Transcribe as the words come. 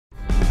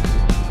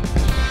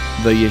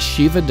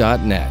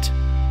theyeshiva.net.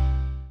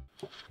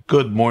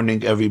 Good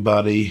morning,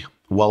 everybody.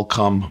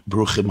 Welcome.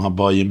 Bruchim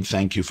Habayim.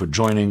 Thank you for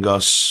joining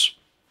us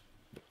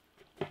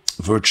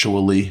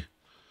virtually.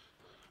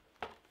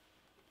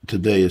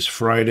 Today is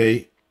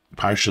Friday,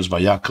 Parshas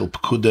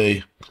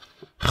Vayakhel-Pekudei,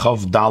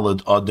 Chav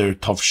Daled Adar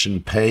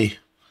Tovshin Pei,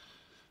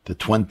 the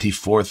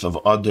 24th of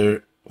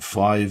Adar,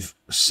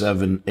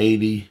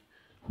 5780,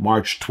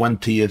 March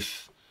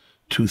 20th,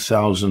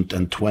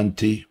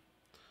 2020.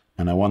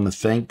 And I want to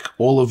thank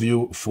all of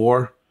you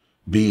for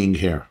being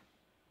here.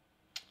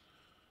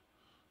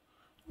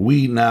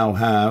 We now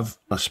have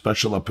a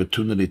special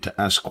opportunity to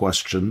ask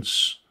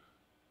questions.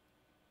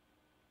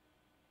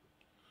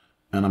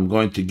 And I'm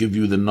going to give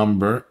you the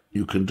number.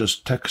 You can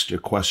just text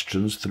your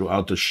questions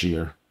throughout the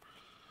shiur.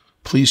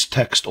 Please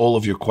text all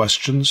of your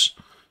questions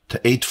to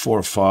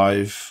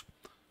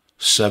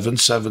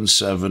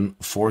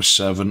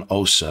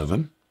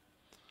 845-777-4707,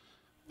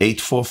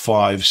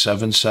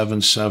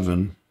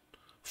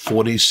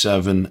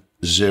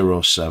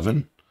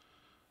 845-777-4707.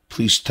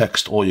 Please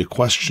text all your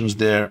questions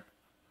there.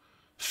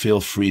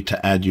 Feel free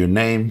to add your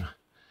name.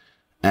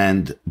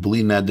 And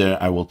bli neder,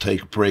 I will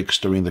take breaks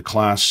during the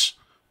class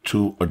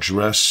to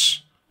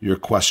address your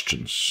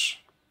questions.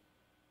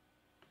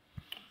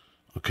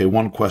 Okay,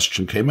 one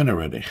question came in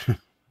already.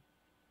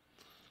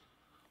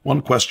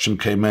 One question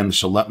came in,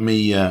 so let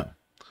me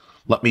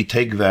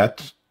take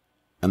that,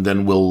 and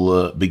then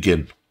we'll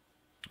begin.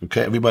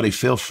 Okay, everybody,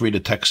 feel free to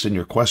text in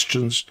your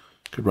questions.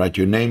 You could write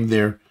your name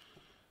there.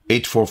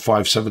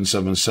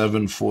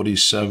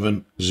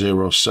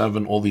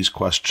 845-777-4707. All these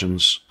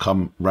questions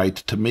come right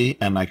to me,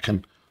 and I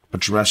can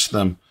address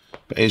them.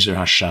 Be'ezer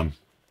Hashem.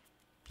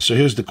 So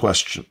here's the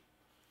question.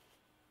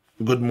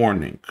 Good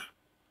morning.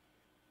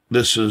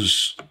 This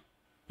is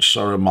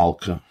Sarah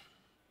Malka.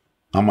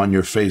 I'm on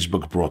your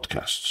Facebook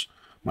broadcasts.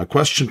 My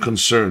question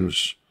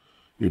concerns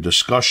your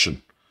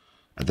discussion.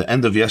 At the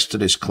end of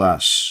yesterday's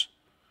class,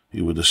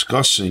 you were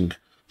discussing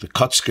the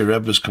Tzaddik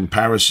Rebbe's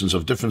comparisons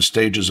of different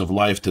stages of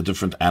life to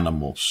different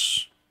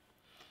animals.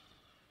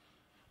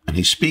 And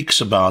he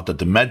speaks about that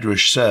the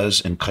Medrash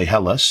says in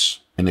Koheles,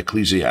 in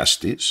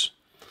Ecclesiastes,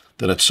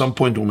 that at some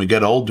point when we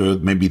get older,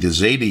 maybe the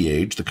Zaydi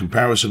age, the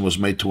comparison was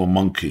made to a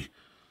monkey.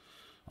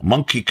 A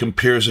monkey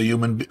imitates a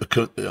human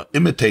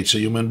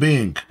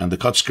being. And the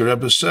Tzaddik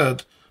Rebbe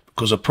said,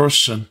 because a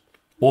person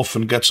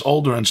often gets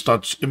older and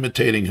starts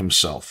imitating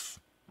himself.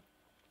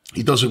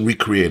 He doesn't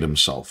recreate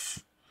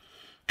himself.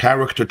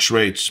 Character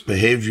traits,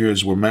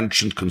 behaviors were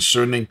mentioned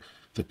concerning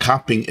the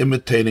copying,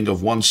 imitating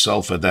of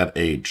oneself at that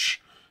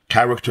age.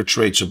 Character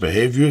traits or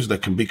behaviors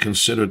that can be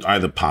considered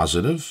either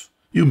positive,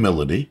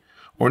 humility,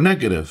 or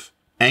negative,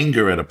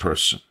 anger at a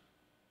person.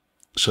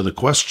 So the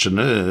question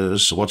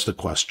is, what's the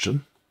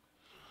question?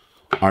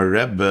 Our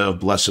Rebbe of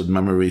blessed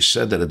memory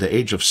said that at the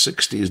age of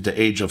 60 is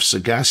the age of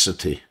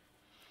sagacity.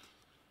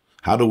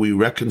 How do we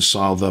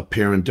reconcile the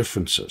apparent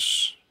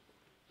differences?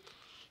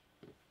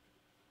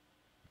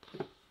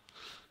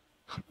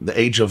 The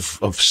age of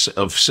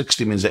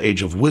 60 means the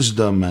age of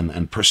wisdom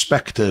and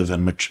perspective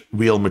and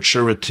real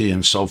maturity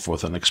and so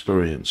forth and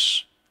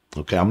experience.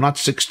 Okay, I'm not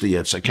 60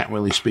 yet, so I can't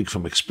really speak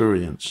from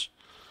experience.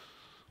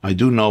 I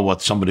do know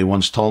what somebody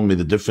once told me,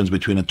 the difference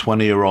between a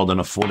 20-year-old and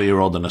a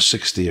 40-year-old and a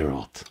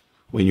 60-year-old.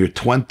 When you're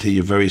 20,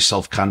 you're very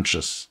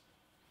self-conscious.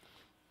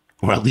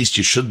 Or at least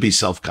you should be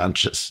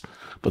self-conscious.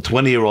 But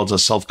 20-year-olds are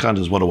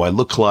self-conscious. What do I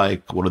look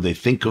like? What do they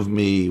think of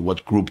me?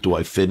 What group do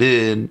I fit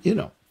in? You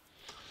know.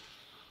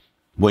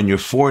 When you're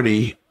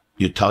 40,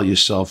 you tell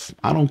yourself,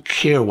 I don't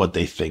care what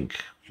they think.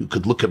 You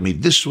could look at me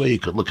this way, you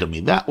could look at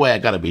me that way. I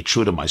got to be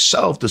true to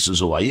myself. This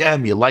is who I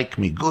am. You like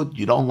me, good.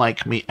 You don't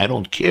like me, I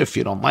don't care if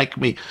you don't like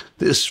me.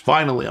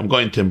 Finally, I'm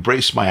going to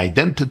embrace my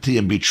identity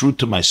and be true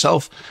to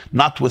myself,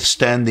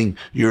 notwithstanding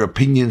your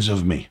opinions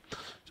of me.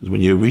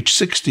 When you reach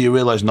 60, you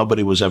realize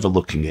nobody was ever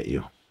looking at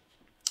you.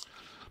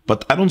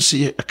 But I don't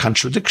see a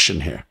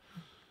contradiction here.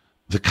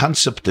 The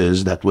concept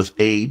is that with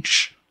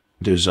age,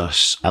 there's an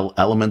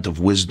element of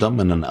wisdom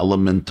and an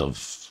element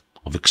of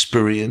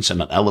experience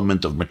and an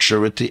element of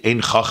maturity.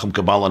 Ein chacham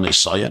kabbalah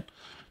nisayan.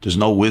 There's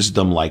no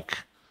wisdom like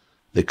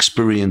the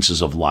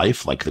experiences of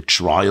life, like the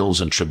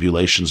trials and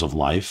tribulations of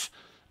life.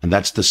 And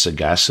that's the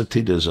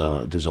sagacity. There's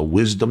a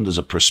wisdom, there's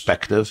a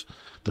perspective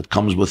that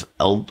comes with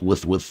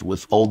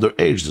older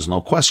age. There's no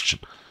question.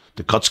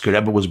 The Tzaddik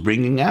Rebbe was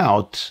bringing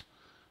out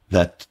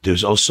that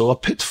there's also a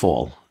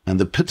pitfall. And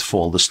the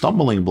pitfall, the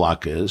stumbling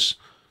block is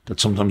that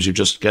sometimes you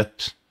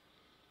get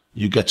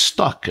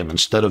stuck, and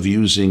instead of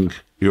using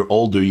your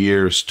older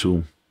years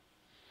to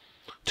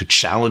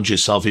challenge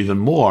yourself even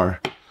more,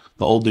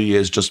 the older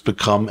years just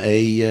become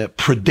a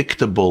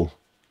predictable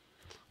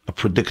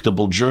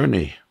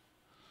journey,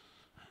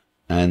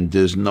 and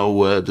there's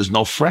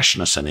no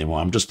freshness anymore.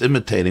 I'm just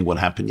imitating what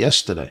happened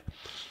yesterday.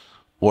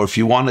 Or if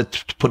you wanted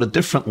to put it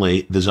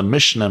differently, there's a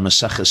Mishnah in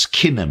Maseches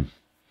Kinim.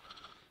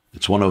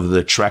 It's one of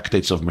the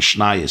tractates of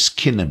Mishnayos,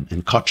 Kinim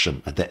in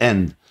Kachim. At the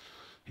end,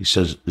 he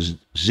says,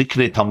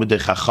 Ziknei Talmidei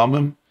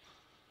Chachamim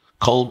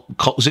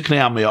Ziknei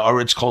Amei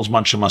Haaretz calls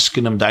man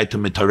shemaskinim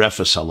daitem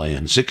mitarefes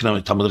alein.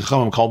 Ziknei Talmidei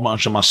Chachamim call man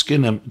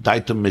shemaskinim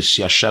daitem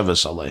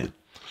misyasheves alein.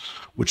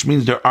 Which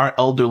means there are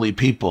elderly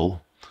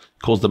people,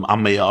 calls them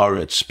Amei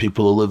Haaretz,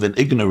 people who live in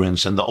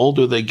ignorance, and the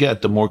older they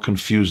get, the more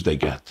confused they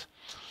get.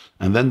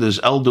 And then there's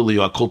elderly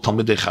who are called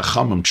Talmidei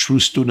Chachamim, true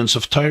students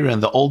of Torah,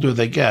 and the older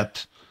they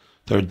get,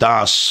 their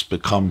das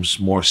becomes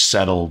more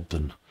settled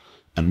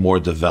and more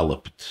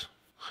developed.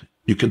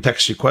 You can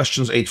text your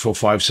questions,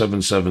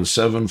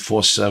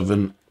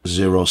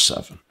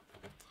 845-777-4707.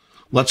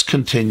 Let's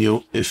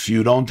continue. If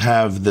you don't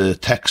have the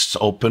texts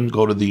open,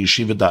 go to the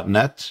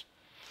yeshiva.net.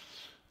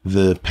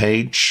 The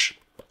page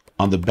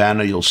on the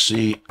banner, you'll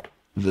see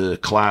the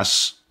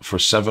class for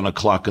 7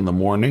 o'clock in the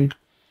morning.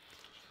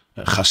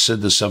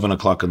 Chassid is 7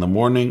 o'clock in the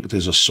morning.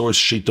 There's a source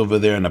sheet over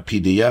there and a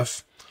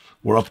PDF.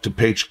 We're up to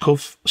page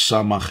Kuf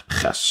Samach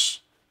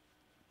Ches.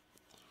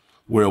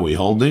 Where are we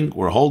holding?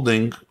 We're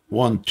holding 4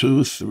 lines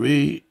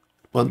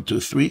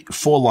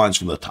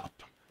from the top.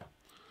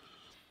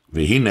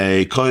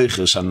 V'hinei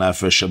koiches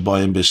hanefesh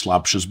shabayim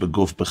bislapshus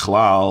beguf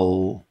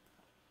bechlal.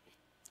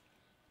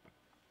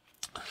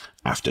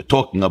 After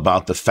talking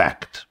about the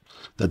fact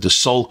that the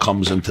soul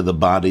comes into the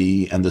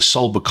body and the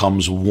soul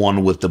becomes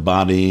one with the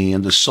body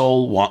and the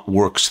soul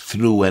works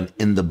through and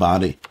in the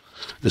body.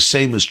 The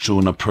same is true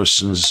in a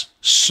person's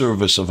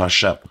service of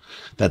Hashem,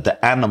 that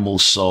the animal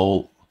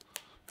soul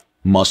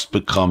must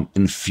become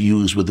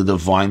infused with the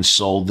divine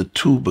soul. The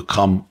two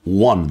become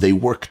one. They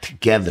work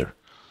together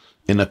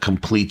in a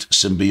complete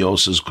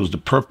symbiosis because the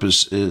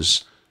purpose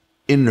is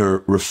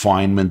inner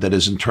refinement that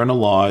is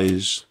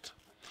internalized.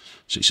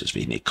 So he says,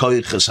 "V'hinei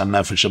koiches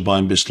hanefesh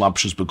habayim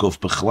bislapshus beguf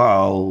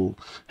bechlal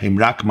heim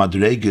rak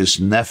madreges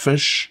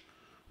nefesh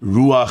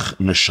ruach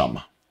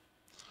neshama."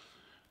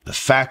 The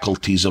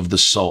faculties of the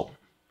soul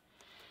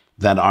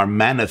that are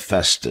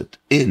manifested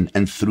in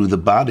and through the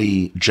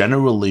body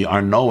generally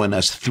are known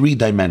as 3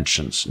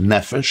 dimensions: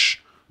 nefesh,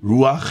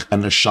 ruach,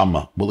 and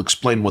neshama. We'll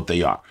explain what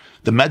they are.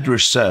 The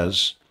Medrash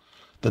says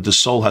that the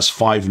soul has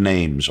 5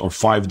 names or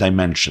 5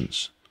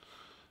 dimensions.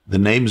 The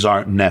names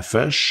are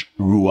nefesh,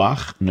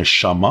 ruach,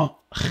 neshama,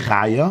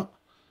 chaya,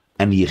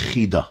 and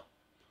yechida.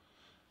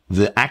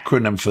 The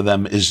acronym for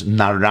them is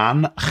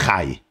Naran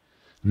Chai.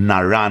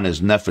 Naran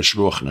is nefesh,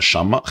 ruach,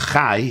 neshama.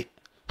 Chai,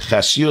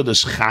 chesed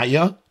is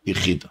chaya,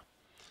 yechida.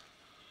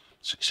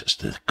 So he says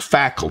the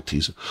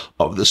faculties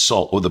of the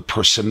soul, or the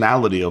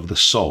personality of the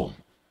soul,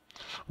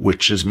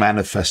 which is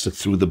manifested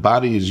through the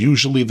body, is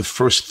usually the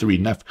first 3.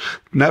 Nefesh,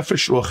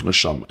 ruach,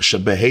 neshama.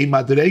 Shebehei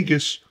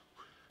madregis,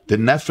 the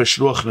nefesh,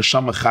 ruach,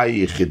 neshama,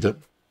 chaya, yechida.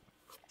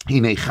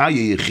 Hinei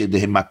chaya yechida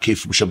he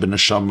makifim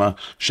shebeneshama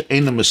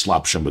she'enem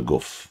mislapshim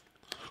beguf.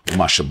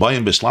 Uma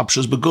shebayim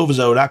bislapshus beguf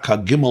zeh rak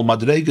hagimel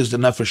madregis the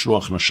nefesh,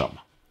 ruach, neshama.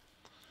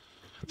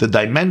 The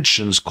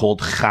dimensions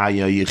called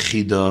chaya,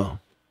 yechida,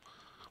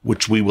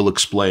 which we will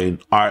explain,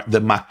 are the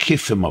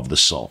makifim of the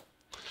soul.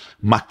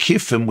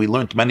 Makifim, we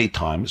learned many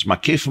times,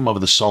 makifim of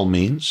the soul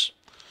means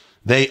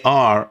they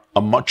are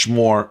a much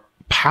more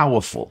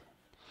powerful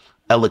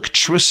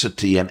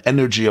electricity and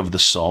energy of the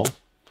soul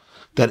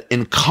that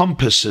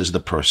encompasses the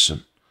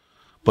person,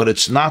 but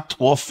it's not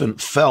often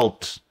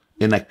felt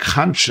in a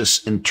conscious,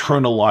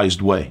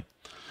 internalized way.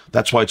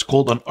 That's why it's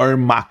called an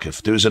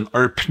makif. There's an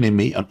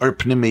pnimi. An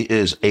pnimi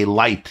is a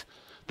light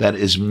that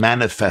is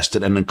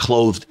manifested and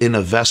enclosed in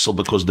a vessel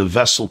because the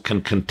vessel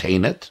can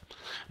contain it.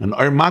 An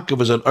makif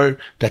is an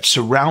that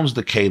surrounds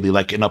the keli,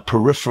 like in a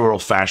peripheral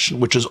fashion,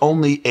 which is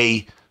only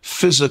a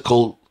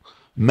physical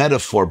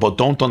metaphor, but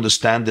don't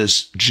understand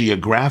this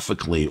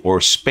geographically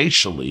or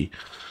spatially.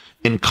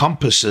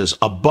 Encompasses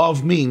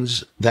above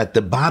means that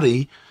the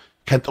body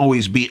can't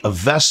always be a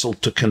vessel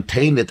to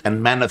contain it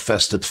and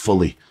manifest it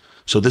fully.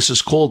 So this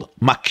is called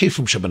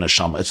makifim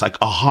shebeneshama. It's like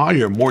a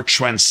higher, more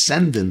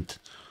transcendent,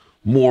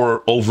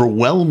 more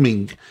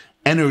overwhelming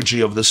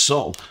energy of the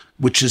soul,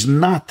 which is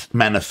not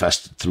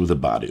manifested through the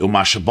body. It's only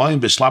nefesh,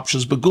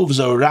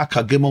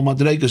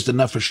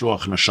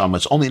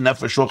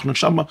 ruach,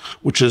 neshama,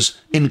 which is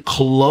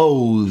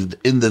enclosed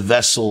in the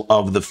vessel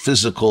of the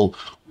physical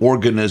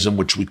organism,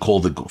 which we call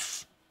the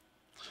guf.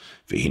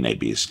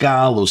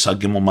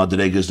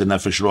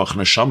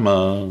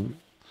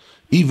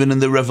 Even in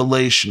the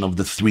revelation of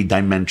the 3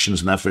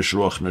 dimensions, nefesh,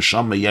 ruach,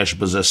 neshama, yesh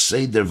b'zeh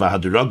seder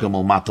v'hadiragim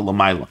l'mata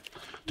l'mayla.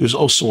 There's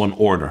also an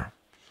order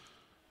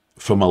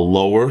from a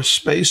lower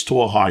space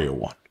to a higher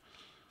one.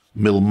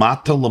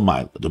 Milmata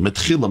l'mayla. The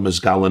mitchilam is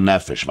gala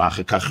nefesh,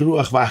 v'achakach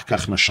ruach,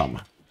 v'achakach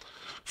neshama.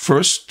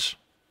 First,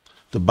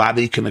 the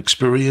body can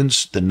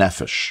experience the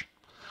nefesh.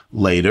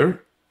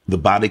 Later, the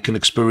body can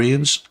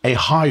experience a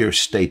higher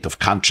state of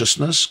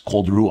consciousness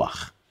called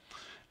ruach.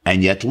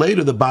 And yet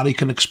later, the body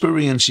can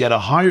experience yet a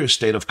higher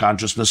state of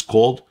consciousness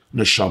called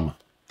neshama.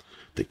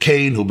 The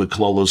kain who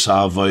beklolos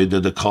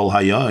ha'avodah the kol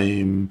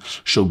hayom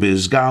shu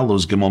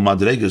bizgalos gimel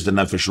madregas the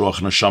nefesh,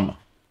 ruach, neshama.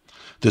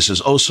 This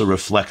is also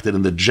reflected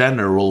in the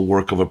general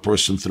work of a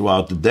person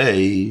throughout the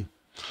day,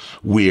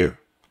 where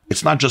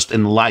it's not just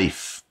in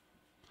life.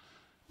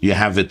 You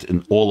have it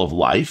in all of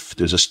life.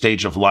 There's a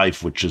stage of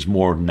life which is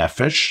more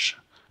nefesh,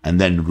 and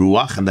then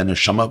ruach, and then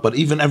neshama. But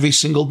even every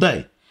single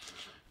day,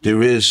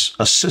 there is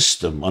a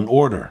system, an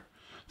order.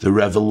 The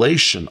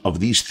revelation of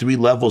these three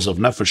levels of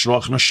nefesh,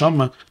 ruach,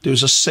 neshama,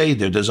 there's a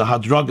seder, there's a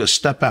hadraga,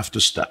 step after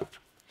step.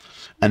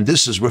 And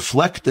this is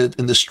reflected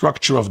in the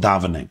structure of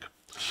davening.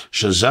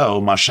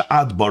 Shezeu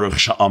masha'ad baruch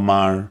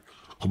sha'amar,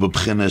 hu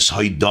b'bchinas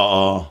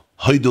haida'a,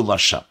 haidu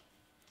l'Hashem.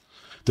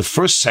 The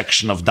first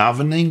section of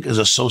davening is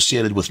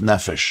associated with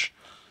nefesh.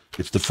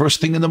 It's the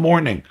first thing in the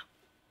morning.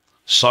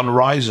 Sun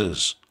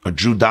rises, a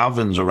Jew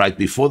davens, or right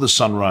before the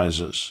sun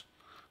rises.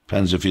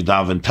 Depends if you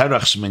daven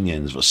terach's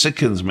minyans,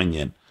 vasikin's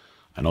minyan.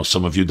 I know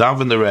some of you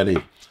davened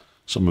already.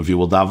 Some of you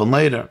will daven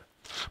later.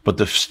 But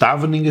the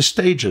davening is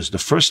stages. The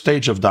first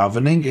stage of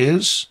davening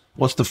is,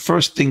 what's the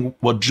first thing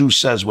what Jew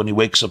says when he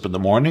wakes up in the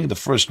morning? The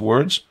first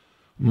words,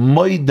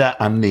 Moida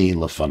ani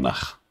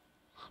lefanach.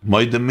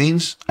 Moida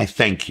means, I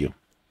thank you.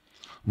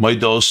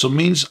 Moida also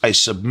means, I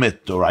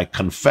submit, or I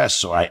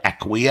confess, or I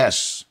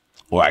acquiesce,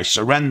 or I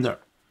surrender.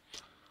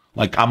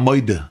 Like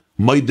Amoida,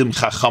 Moidim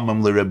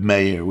chachamim l'Rebbe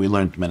Meir, we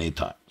learned many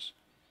times.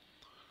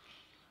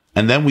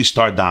 And then we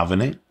start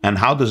davening. And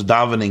how does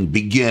davening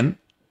begin?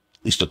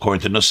 At least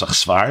according to Nusach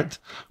Sfard,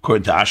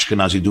 according to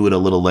Ashkenaz, you do it a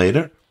little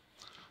later.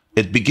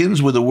 It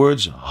begins with the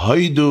words,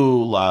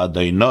 Haidu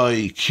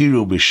la'adainoi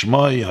kiru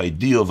b'shmoi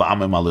haidiu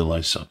v'amim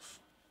alilaisav.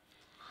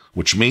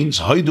 Which means,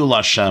 Haidu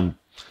la'Hashem,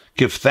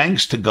 give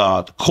thanks to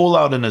God, call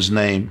out in his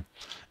name,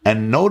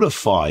 and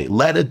notify,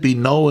 let it be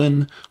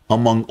known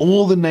among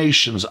all the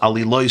nations,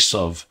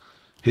 alilaisav,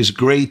 his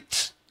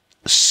great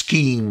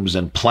schemes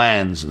and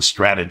plans and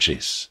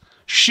strategies.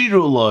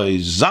 Shiruloi,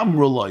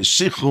 zamruloi,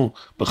 sichu,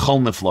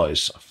 b'chol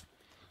nefloisav.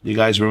 You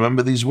guys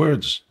remember these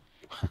words?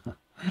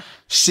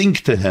 Sing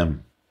to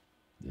him.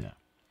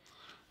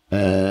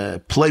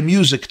 Play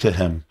music to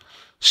him.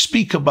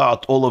 Speak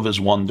about all of his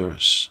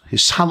wonders.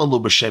 His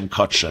halalu b'shem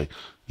katshay.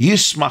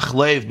 Yismach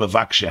leiv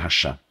b'vakshe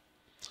Hashem.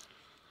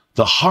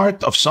 The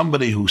heart of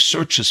somebody who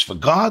searches for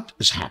God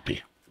is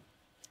happy.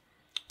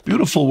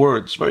 Beautiful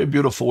words, very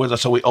beautiful words.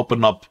 That's how we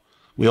open up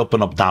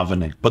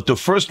davening. But the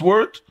first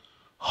word,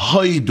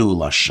 Haidu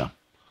l'Hashem.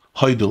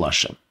 Haidu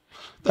l'Hashem.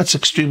 That's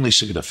extremely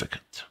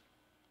significant.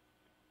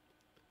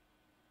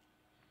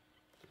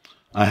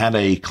 I had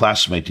a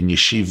classmate in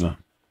yeshiva.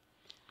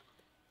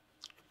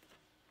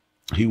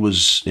 He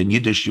was, in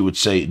Yiddish you would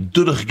say,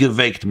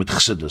 durchgeweikt mit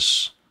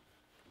Chassidus.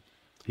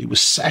 He was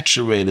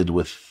saturated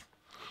with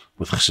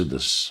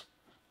Chassidus.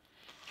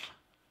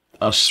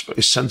 A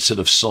very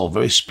sensitive soul,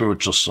 very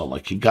spiritual soul,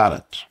 like he got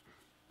it.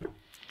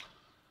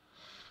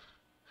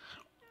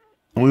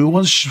 And we were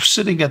once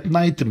sitting at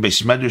night in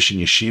Beis Medrash in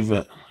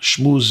yeshiva,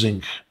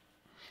 schmoozing.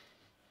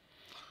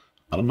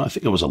 I don't know, I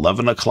think it was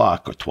 11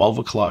 o'clock or 12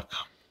 o'clock.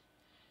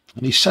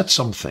 And he said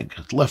something.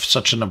 It left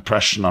such an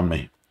impression on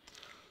me.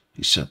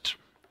 He said,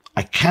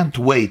 I can't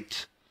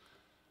wait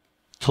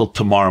till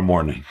tomorrow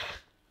morning.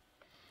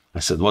 I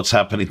said, what's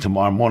happening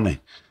tomorrow morning?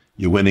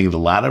 You're winning the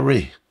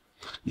lottery?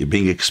 You're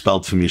being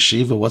expelled from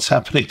yeshiva? What's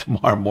happening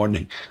tomorrow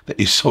morning that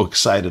you're so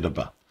excited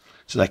about?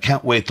 He said, I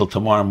can't wait till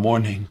tomorrow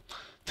morning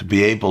to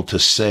be able to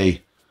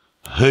say,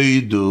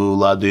 Heidu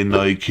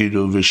ladinoi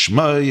kiru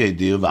v'shmoi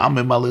yediu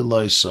v'amim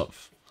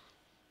alilaisav.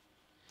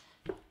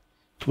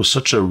 It was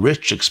such a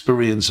rich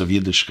experience of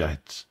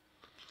Yiddishkeit.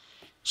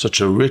 Such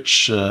a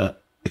rich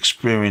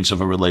experience of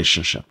a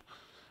relationship.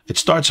 It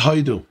starts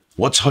Haidu.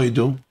 What's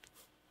Haidu?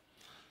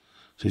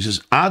 So he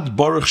says, Ad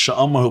Baruch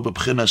Sha'amar hu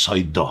b'bchinas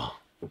Haidah.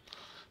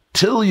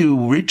 Till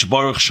you reach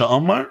Baruch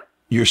Sha'amar,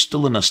 you're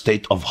still in a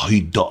state of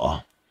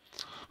Haidah.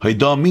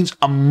 Haidah means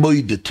I'm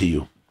moided to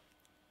you.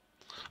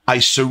 I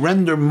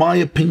surrender my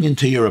opinion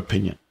to your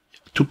opinion.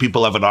 Two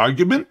people have an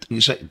argument, and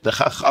you say, the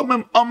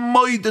Chachamim are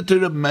moided to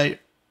Rebbe Meir.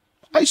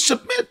 I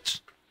submit.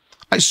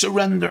 I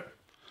surrender.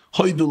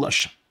 Haidu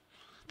l'Hashem.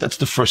 That's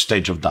the first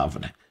stage of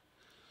davening.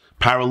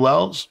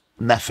 Parallels,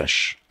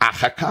 nefesh.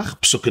 Achakach,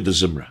 psukkah de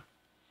zimra.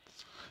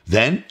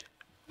 Then,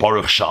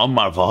 Baruch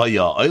Sha'amar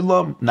v'haya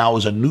olam, now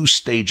is a new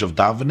stage of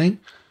davening.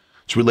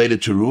 It's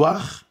related to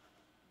Ruach.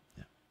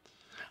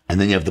 And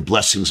then you have the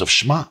blessings of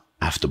Shema,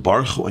 after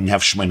Baruch Hu, and you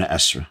have Shemona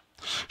Esra.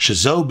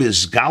 Shezeu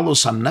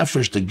b'izgalus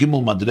ha-nefesh, the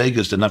gimel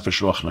madregas, the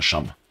nefesh ruach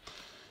neshama.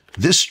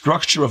 This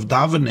structure of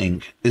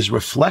davening is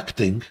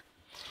reflecting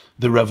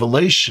the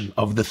revelation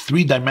of the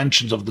three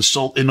dimensions of the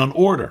soul in an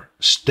order,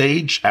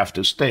 stage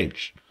after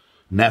stage.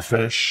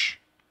 Nefesh,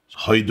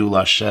 Haidu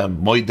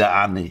l'Hashem, Moida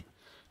Ani,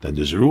 then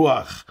there's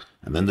Ruach,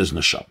 and then there's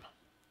Neshama.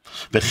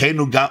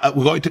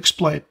 We're going to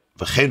explain.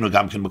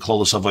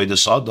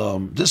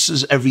 This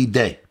is every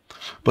day,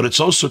 but it's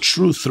also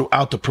true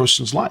throughout the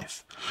person's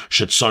life.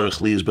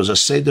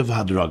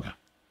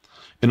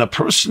 In a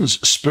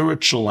person's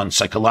spiritual and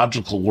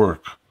psychological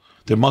work,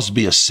 there must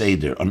be a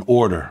seder, an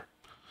order,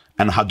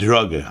 and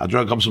hadraga.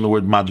 Hadraga comes from the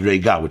word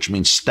madrega, which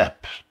means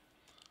step.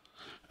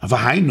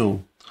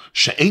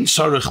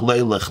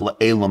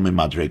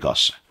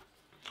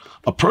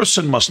 A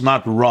person must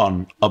not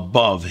run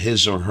above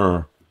his or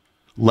her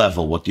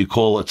level, what you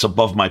call it's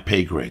above my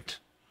pay grade.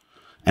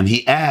 And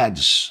he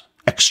adds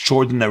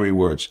extraordinary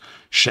words.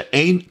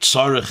 She'ein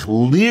tzarech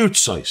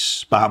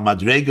lirtzois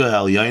b'hamadrega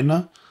ha'elyona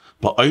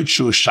ba'od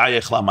shu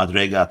shayech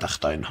la'madrega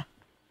ha'tachtona.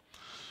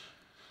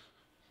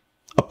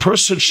 A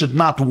person should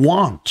not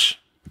want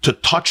to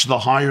touch the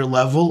higher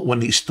level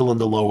when he's still in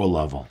the lower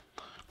level,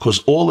 because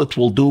all it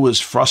will do is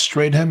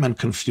frustrate him and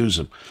confuse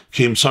him.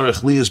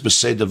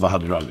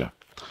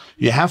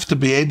 You have to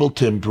be able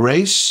to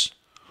embrace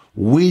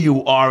where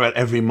you are at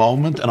every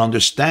moment and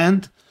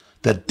understand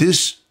that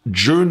this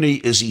journey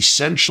is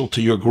essential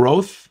to your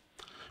growth,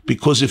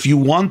 because if you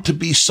want to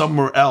be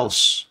somewhere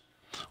else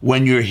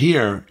when you're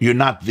here, you're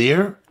not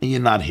there and you're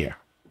not here.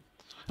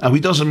 Now, he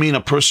doesn't mean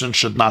a person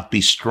should not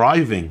be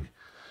striving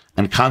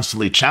and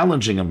constantly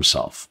challenging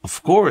himself.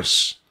 Of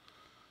course,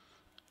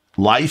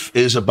 life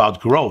is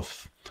about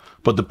growth.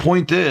 But the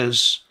point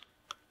is,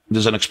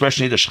 there's an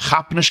expression in Yiddish,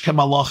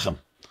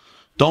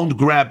 don't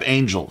grab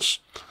angels.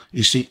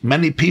 You see,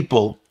 many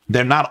people,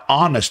 they're not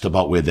honest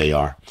about where they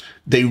are.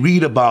 They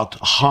read about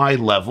high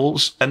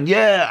levels, and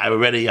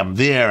I'm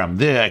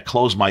there, I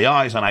close my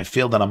eyes, and I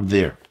feel that I'm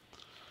there.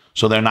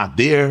 So they're not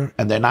there,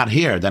 and they're not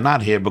here. They're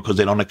not here because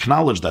they don't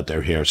acknowledge that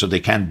they're here, so they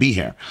can't be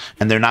here.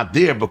 And they're not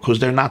there because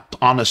they're not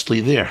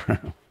honestly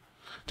there.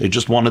 They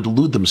just want to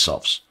delude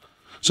themselves.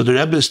 So the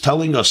Rebbe is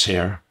telling us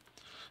here,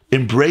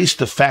 embrace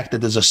the fact that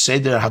there's a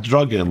Seder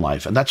Hadraga in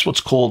life, and that's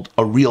what's called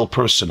a real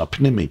person, a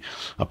Pnimi.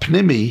 A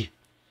Pnimi,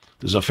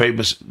 there's a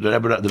famous, the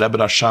Rebbe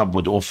Rashab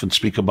would often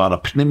speak about a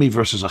Pnimi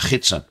versus a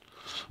Chitzen.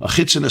 A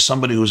Chitzen is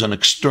somebody who's an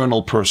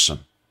external person.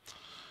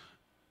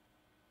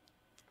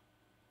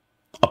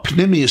 A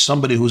Pnimi is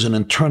somebody who's an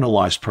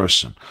internalized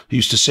person. He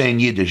used to say in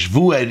Yiddish,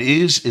 Wo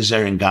is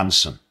in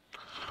Ganzen.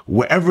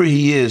 Wherever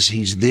he is,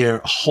 he's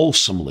there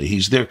wholesomely.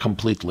 He's there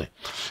completely.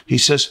 He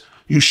says,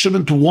 you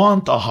shouldn't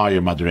want a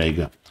higher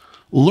madrega.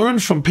 Learn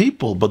from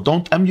people, but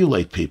don't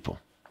emulate people.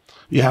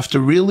 You have to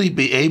really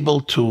be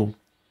able to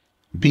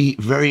be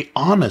very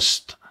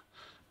honest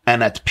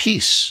and at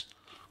peace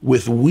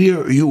with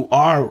where you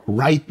are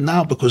right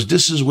now, because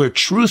this is where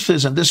truth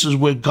is, and this is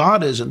where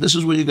God is, and this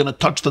is where you're going to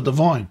touch the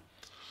divine.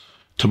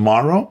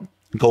 Tomorrow,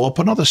 go up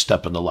another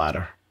step in the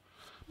ladder.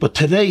 But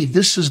today,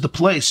 this is the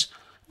place.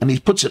 And he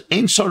puts it,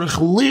 when I still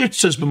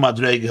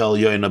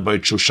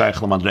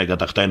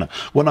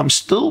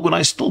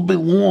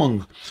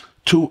belong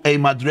to a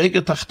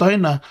madrega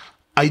tachtaina,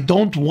 I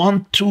don't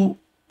want to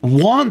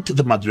want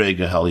the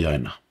madrega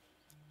helyona.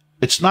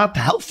 It's not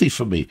healthy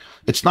for me.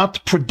 It's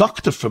not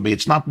productive for me.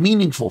 It's not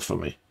meaningful for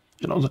me.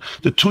 You know,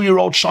 the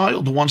 2-year-old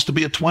child who wants to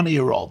be a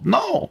 20-year-old.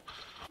 No.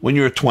 When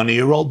you're a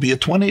 20-year-old, be a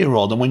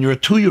 20-year-old. And when you're a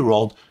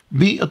 2-year-old,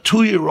 be a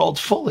 2-year-old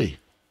fully.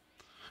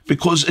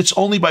 Because it's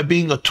only by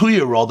being a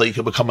 2-year-old that you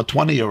can become a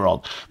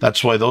 20-year-old.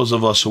 That's why those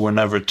of us who were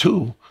never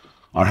 2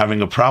 are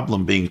having a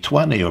problem being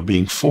 20 or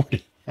being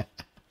 40.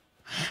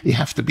 You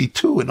have to be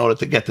 2 in order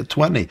to get to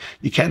 20.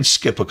 You can't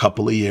skip a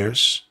couple of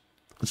years.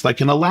 It's like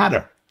in a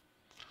ladder.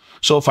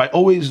 So if I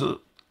always,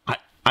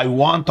 I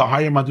want a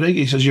higher madrega,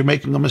 he says, you're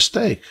making a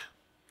mistake.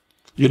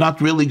 You're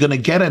not really going to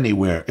get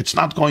anywhere. It's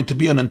not going to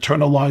be an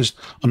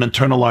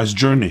internalized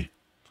journey.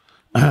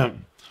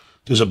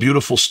 There's a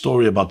beautiful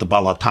story about the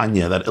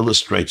Balatanya that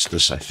illustrates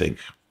this, I think.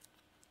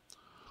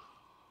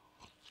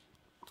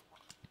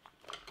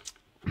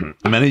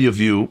 Many of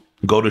you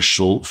go to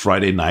shul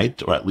Friday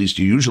night, or at least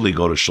you usually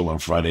go to shul on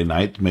Friday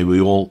night. May we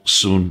all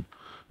soon,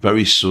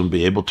 very soon,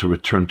 be able to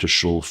return to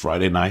shul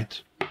Friday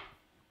night.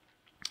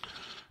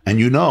 And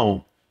you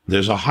know,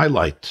 there's a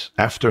highlight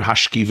after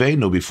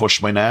Hashkivenu, before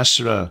Shemona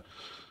Esrei.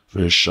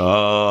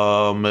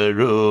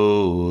 V'shameru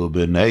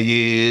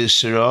b'nei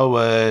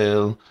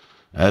Yisrael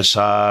es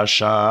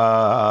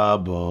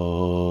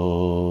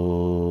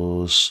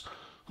ha-Shabbos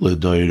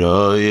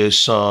l'doiro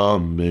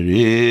yisam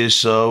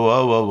b'risa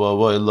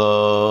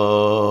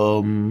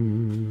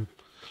wa'olam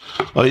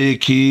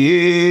Oyiki,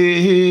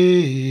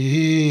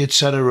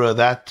 etc.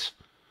 That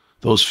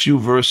those few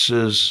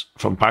verses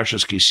from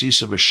Parshas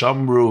Kisisa,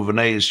 V'shamru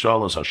v'nei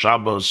Yisrael es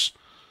ha-Shabbos,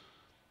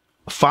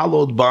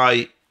 followed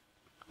by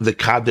the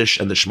Kaddish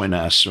and the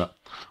Shemona Esrei.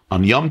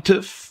 On Yom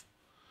Tif,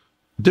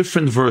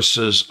 different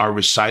verses are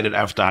recited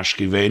after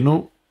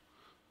Hashkivenu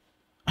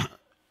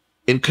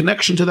in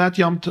connection to that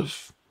Yom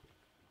Tif.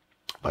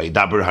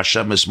 Vayidaber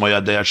Hashem es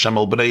moyadei Hashem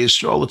el bnei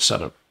Yisrael,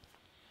 etc.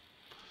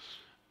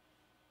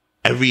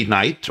 Every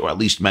night, or at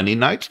least many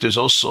nights, there's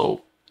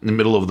also, in the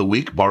middle of the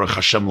week, Baruch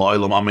Hashem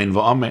la'olam amen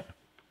va'amen.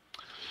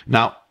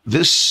 Now,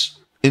 this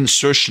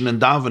insertion in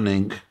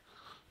davening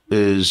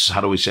is,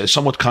 how do we say,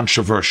 somewhat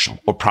controversial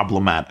or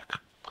problematic.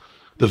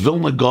 The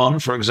Vilna Gaon,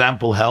 for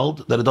example,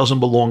 held that it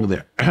doesn't belong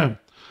there.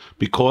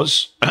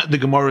 Because the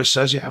Gemara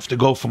says you have to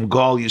go from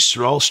Gal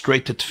Yisrael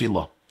straight to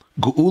Tefillah.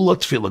 Geula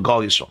Tefillah,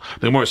 Gal Yisrael.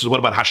 The Gemara says, what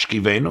about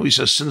Hashkivenu? He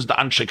says, since the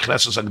Anshe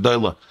Knesses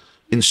Agdoila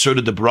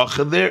inserted the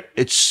bracha there,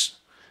 it's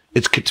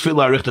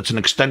Ketfillah Arich, it's an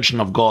extension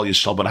of Gal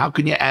Yisrael. But how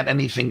can you add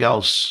anything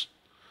else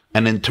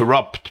and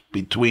interrupt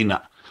between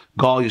Gal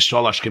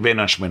Yisrael, Hashkivenu,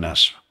 and Shemona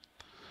Esrei?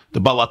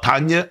 The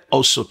Balatanya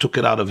also took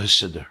it out of his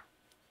Siddur.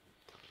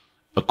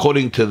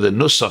 According to the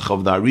Nusach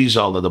of the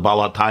Arizal, the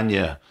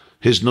Balatanya,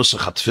 his Nusach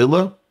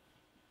HaTfilah,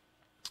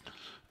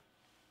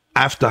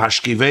 After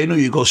Hashkivenu,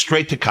 you go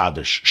straight to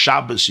Kaddish,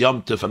 Shabbos,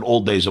 Yom Tov, and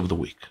all days of the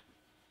week.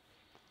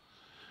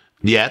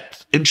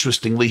 Yet,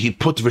 interestingly, he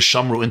put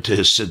Vishamru into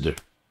his Siddur.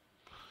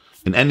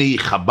 In any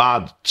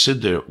Chabad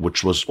Siddur,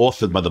 which was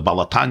authored by the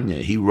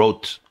Balatanya, he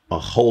wrote a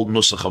whole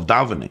Nusach of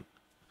davening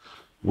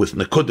with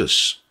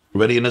Nekudis.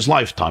 Already in his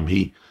lifetime,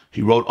 he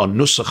wrote a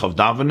Nusach of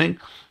davening.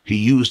 He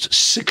used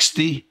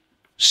 60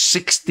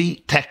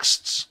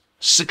 texts,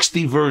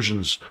 60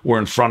 versions were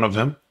in front of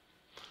him.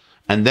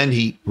 And then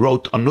he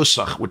wrote a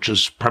Nusach, which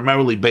is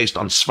primarily based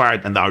on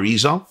Sfard and the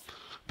Arizal,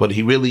 but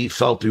he really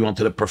felt he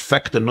wanted to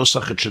perfect the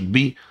Nusach. It should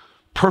be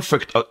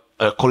perfect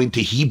according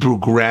to Hebrew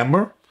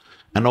grammar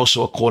and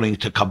also according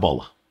to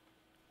Kabbalah.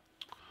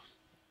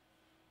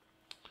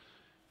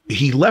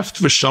 He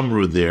left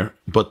Vishamru there,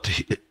 but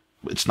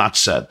it's not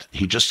said.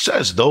 He just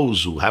says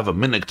those who have a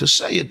minhag to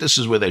say it, this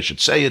is where they should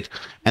say it,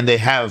 and they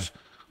have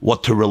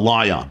what to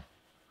rely on.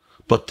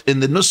 But in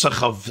the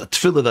Nusach of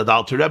Tefillah that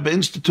Alter Rebbe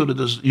instituted,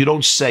 you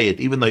don't say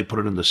it, even though he put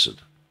it in the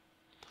Siddur.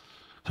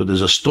 So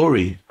there's a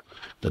story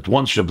that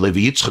once Rabbi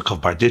Jacobson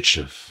of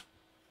Berditchever,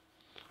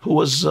 who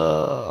was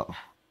a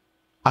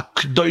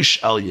Kedosh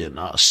Elyon,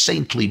 a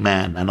saintly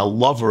man and a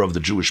lover of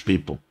the Jewish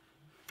people,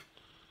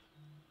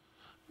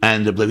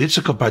 and Rabbi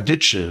Jacobson of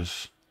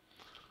Berditchever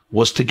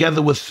was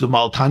together with the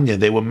Maltanya.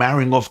 They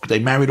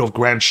married off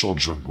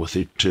grandchildren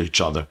to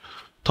each other.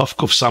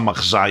 Tovkuf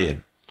Samach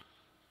Zayin,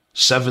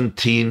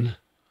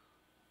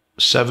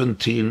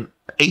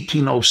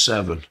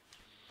 1807,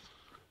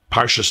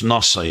 Parshas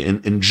Monsey,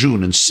 in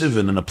June, in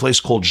Sivan, in a place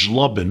called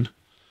Zlobin,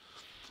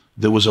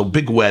 there was a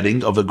big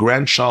wedding of a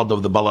grandchild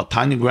of the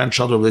Balatanya,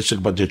 grandchild of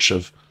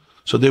Berditchever.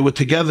 So they were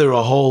together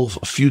a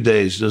few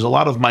days. There's a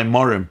lot of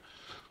Maamorim.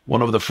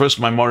 One of the first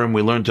Maamorim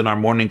we learned in our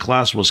morning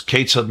class was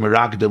Ketzad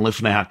Meragdin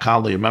Lifnei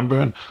Hakala.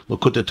 Remember? And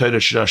L'kutei Torah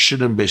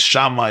Shirim Beis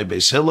Shammai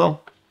Beis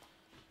Hillel.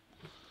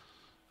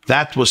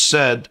 That was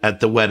said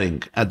at the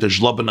wedding, at the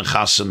Zlobin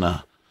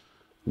Chasana,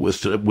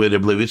 with Rebbe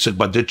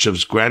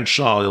Berditchever's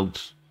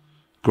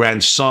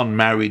grandson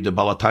married the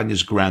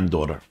Balatanya's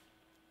granddaughter.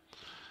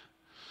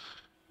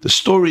 The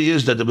story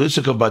is that the Rebbe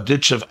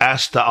Berditchever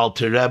asked the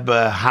Alter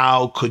Rebbe,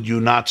 how could you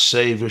not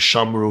say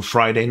Vishamru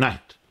Friday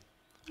night?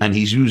 And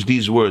he's used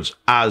these words,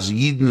 As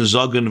Yidden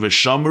Zogen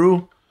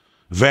Vishamru,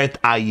 Vet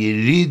a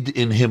Yerid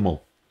in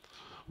Himmel.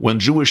 When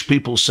Jewish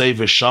people say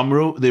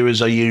Vishamru, there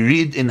is a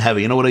Yerid in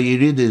heaven. You know what a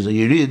Yerid is? A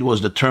Yerid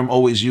was the term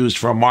always used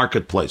for a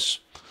marketplace.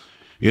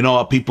 You know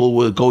how people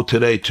would go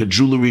today to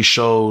jewelry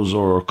shows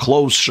or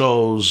clothes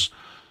shows,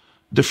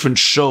 different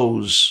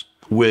shows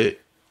where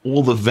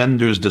all the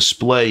vendors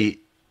display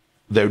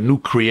their new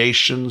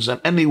creations,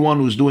 and anyone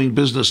who's doing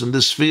business in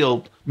this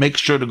field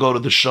makes sure to go to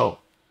the show.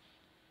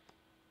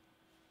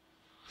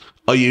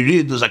 A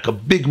Yerid is like a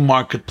big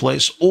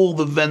marketplace. All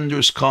the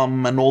vendors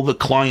come, and all the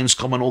clients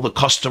come, and all the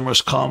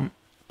customers come.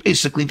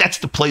 Basically, that's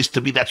the place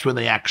to be. That's where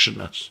the action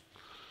is.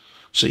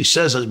 So he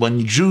says that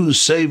when Jews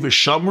say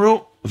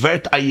Vishamru,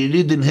 Vert a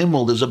Yerid in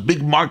Himmel, there's a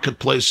big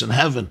marketplace in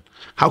heaven.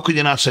 How could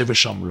you not say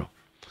Vishamru?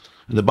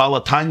 And the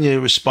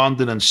Balatanya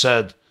responded and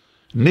said,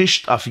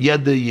 Nisht af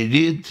jede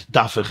Yerid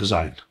darf ich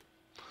sein.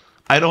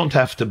 I don't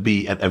have to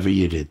be at every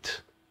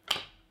Yerid.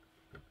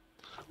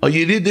 A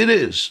Yerid it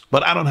is,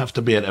 but I don't have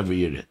to be at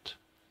every Yerid.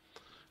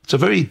 It's a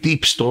very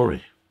deep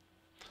story.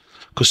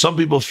 Because some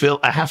people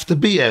feel, I have to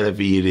be at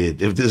every Yerid.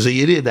 If there's a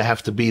Yerid, I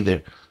have to be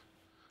there.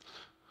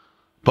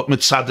 But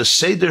mitzad the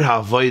Seder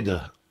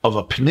HaAvodah of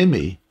a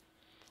Pnimi,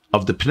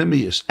 of the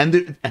Pnimius,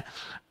 and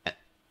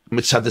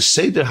mitzad the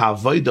Seder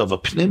HaAvodah of a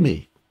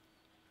Pnimi,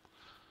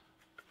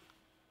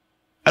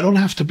 I don't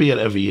have to be at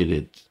every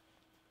Yerid.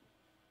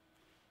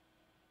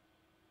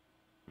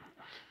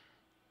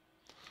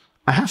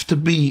 I have to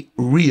be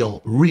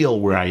real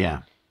where I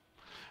am.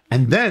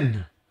 And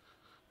then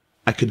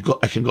I can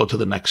go to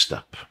the next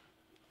step.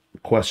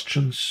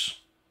 Questions?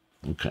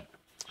 Okay.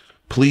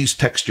 Please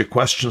text your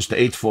questions to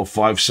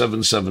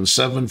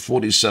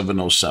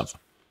 845-777-4707.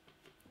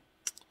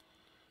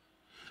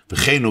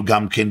 V'cheinu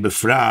gam ken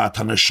befrat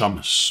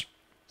haneshamas.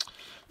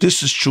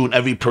 This is true in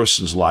every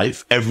person's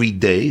life, every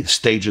day,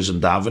 stages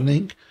in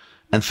davening,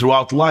 and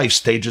throughout life,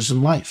 stages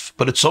in life.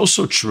 But it's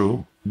also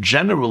true,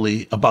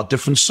 generally, about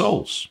different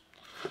souls.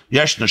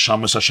 Yesh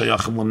neshamas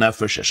hashayachim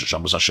lenefesh, yesh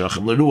neshamas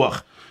hashayachim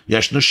leruach,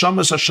 yesh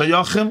neshamas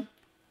hashayachim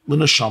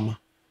leneshama.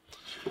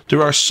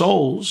 There are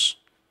souls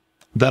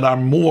that are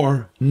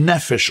more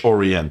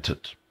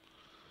nefesh-oriented,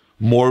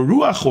 more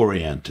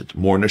ruach-oriented,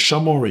 more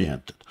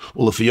neshama-oriented.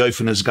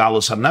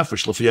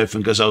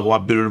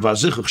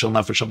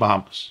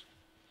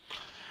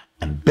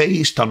 And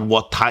based on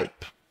what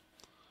type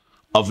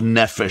of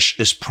nefesh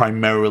is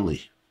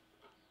primarily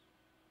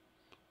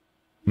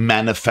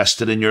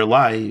manifested in your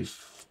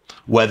life,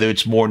 whether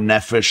it's more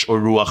nefesh or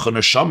ruach or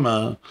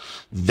neshama,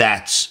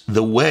 that's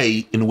the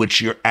way in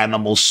which your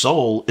animal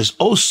soul is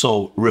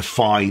also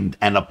refined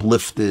and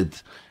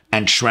uplifted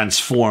and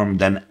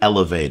transformed and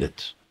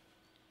elevated.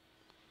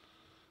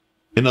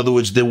 In other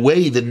words, the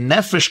way the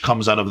nefesh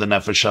comes out of the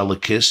nefesh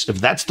elikis, if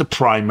that's the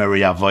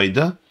primary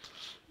avodah,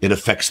 It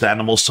affects the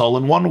animal soul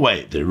in one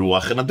way, the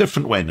ruach in a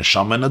different way,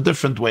 neshama in a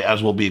different way,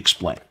 as will be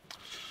explained.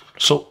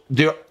 So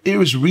there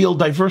is real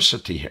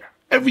diversity here.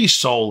 Every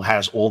soul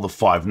has all the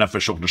five,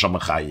 nefesh, ruach,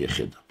 neshama, chai,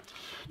 yechid.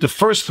 The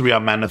first three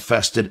are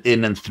manifested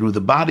in and through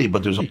the body,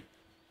 but there's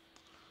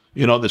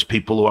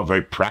people who are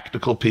very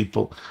practical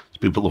people, there's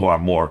people who are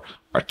more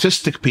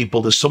artistic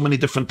people, there's so many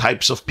different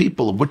types of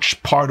people.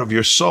 Which part of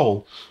your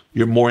soul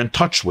you're more in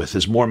touch with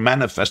is more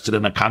manifested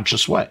in a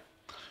conscious way.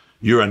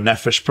 You're a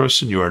nefesh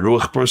person, you're a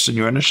ruach person,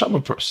 you're a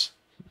neshama person.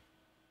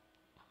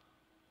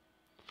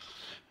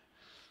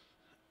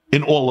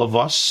 In all of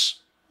us,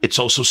 it's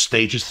also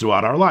stages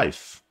throughout our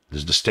life.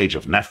 There's the stage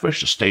of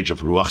nefesh, the stage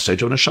of ruach,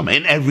 stage of neshama.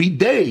 And every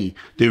day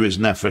there is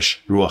nefesh,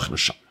 ruach,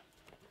 neshama.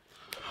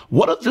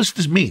 What does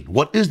this mean?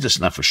 What is this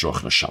nefesh,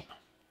 ruach, neshama?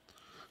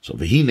 So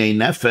v'hinei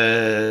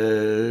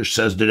nefesh,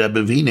 says the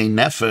Rebbe, v'hinei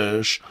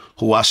nefesh,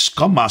 hu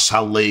askamas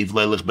halev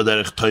leilech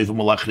b'derech toiv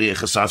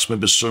u'malachriach esatzme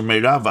b'sur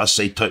meirav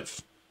asei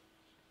toiv.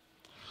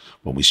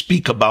 When we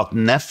speak about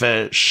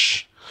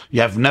nefesh, you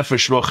have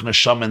nefesh, ruach,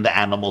 neshama in the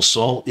animal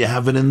soul, you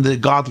have it in the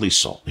godly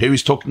soul. Here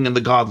he's talking in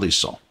the godly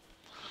soul.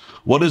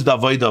 What is the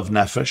avodah of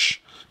nefesh?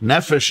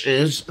 Nefesh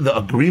is the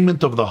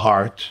agreement of the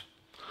heart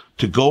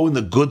to go in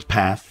the good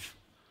path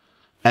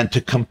and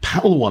to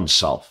compel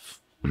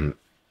oneself.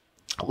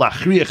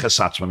 Lachriach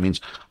esatzma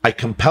means I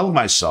compel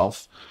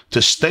myself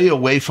to stay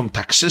away from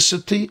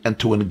toxicity and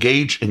to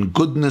engage in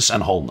goodness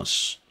and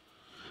wholeness.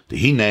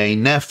 Hinei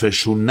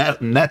nefesh hu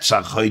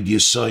netzach hoid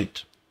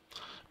yisoid.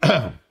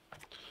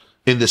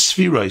 In the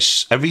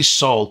spheros, every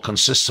soul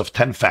consists of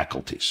 10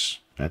 faculties.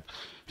 Right?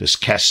 There's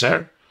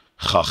keser,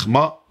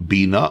 chachma,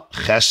 bina,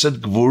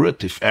 chesed, gvura,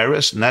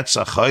 tiferes,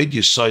 netzach hoid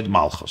yisoid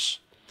malchus.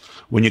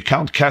 When you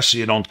count keser,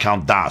 you don't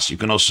count das. You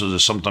can also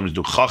sometimes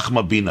do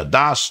chachma, bina,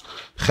 das,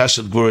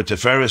 chesed, gvura,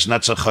 tiferes,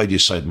 netzach hoid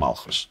yisoid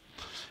malchus.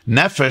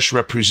 Nefesh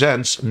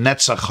represents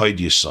netzach hoid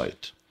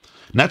yisoid.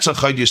 Netzach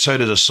hoid yisoid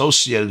is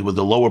associated with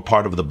the lower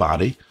part of the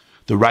body.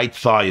 The right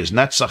thigh is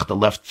netzach, the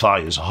left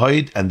thigh is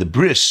hoid, and the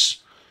bris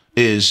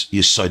is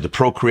yisoid. The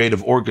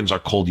procreative organs are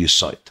called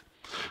yisoid.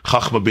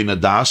 Chachma bina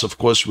das, of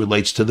course,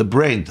 relates to the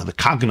brain, to the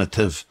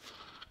cognitive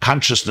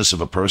consciousness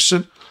of a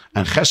person.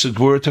 And chesed,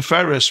 gvura,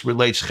 teferes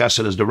relates,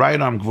 chesed is the right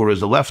arm, gvura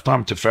is the left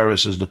arm,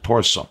 teferes is the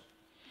torso.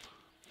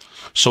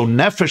 So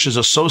nefesh is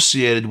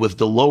associated with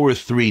the lower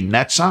three,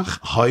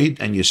 netzach, hoid,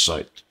 and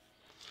yisoid.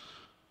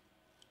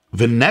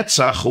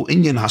 V'netzach hu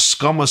inyan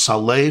haskamas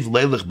halev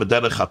leilech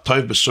b'derech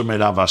hatoiv b'sur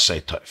meirav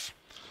asei toiv.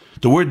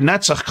 The word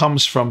netzach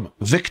comes from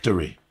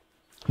victory.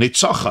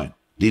 Nitzachan,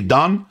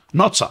 didan,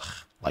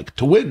 notzach, like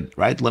to win,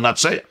 right?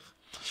 L'natzeach.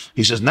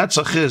 He says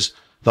netzach is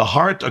the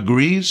heart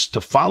agrees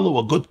to follow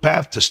a good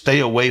path, to stay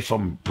away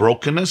from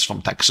brokenness,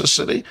 from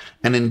toxicity,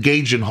 and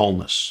engage in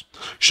wholeness.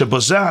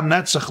 Shebazeh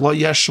netzach lo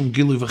yeshum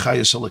gilui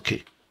v'chayis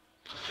eliki.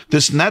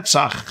 This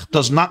netzach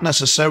does not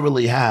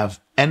necessarily have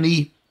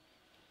any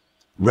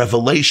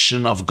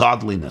revelation of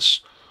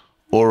godliness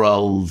or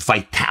a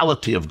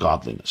vitality of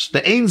godliness.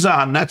 The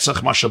einza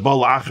netzach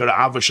mashabol acher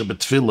avasha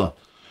betfila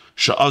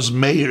she'az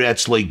meir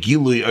etzlei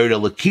gilui er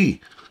eliki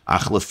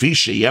ach lefi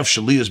sheyev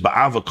sheliyas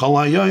ba'ava kol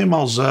hayoyim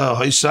al zeh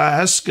hoysa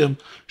heskem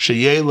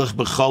sheyelech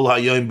b'chol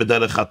hayoyim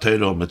b'derech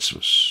hatero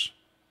mitzvus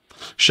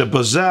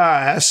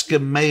shebazeh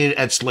heskem meir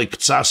etzlei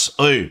ktsas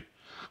oir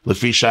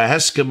lefi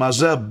sheheskem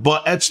hazeh bo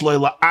etzlei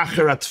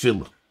la'acher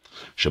atfila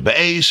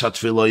Shebeis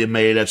hatfila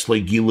yemeir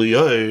etzlei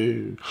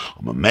gilui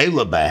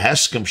umamela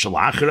beheskem shel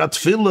acher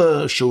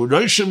atfila shu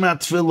roshim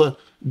atfila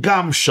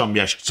gam sham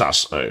yesh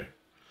ktsas oir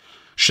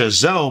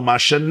shezeu ma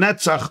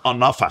shenetzach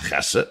anaf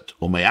hachesed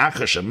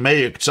umeacher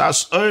shemeir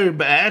ktsas oir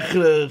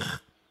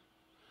be'echrich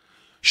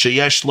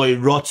sheyesh lo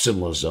rotzim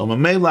loze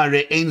umamela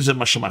re'ein ze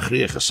ma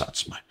shemachriach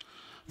esatzmai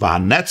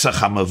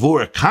v'hanetzach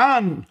hamavur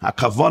kan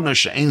hakavona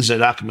she'ein ze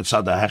rak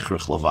mitzad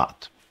ha'echrich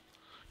levat.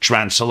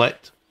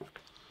 Translate: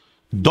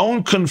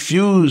 don't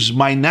confuse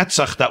my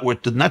netzach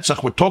the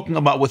netzach we're talking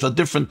about with a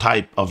different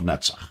type of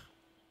netzach.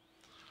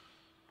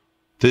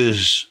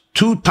 There's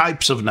two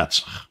types of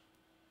netzach.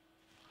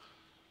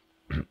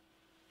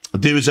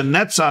 There is a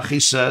netzach, he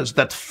says,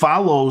 that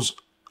follows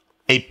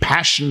a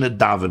passionate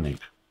davening.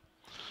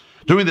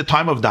 During the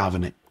time of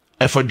davening,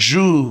 if a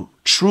Jew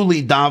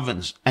truly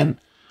davens and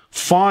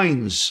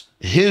finds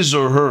his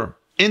or her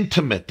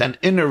intimate and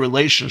inner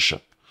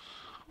relationship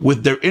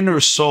with their inner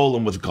soul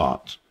and with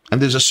God,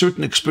 and there's a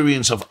certain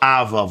experience of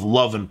ava, of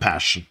love and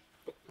passion,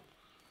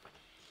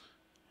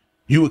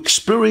 you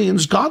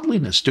experience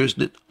godliness.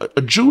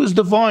 A Jew is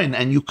divine,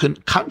 and you can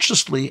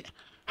consciously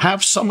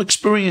have some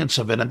experience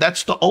of it, and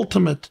that's the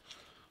ultimate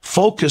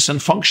focus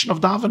and function of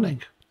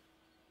davening.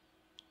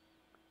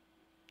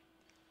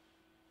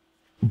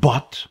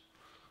 But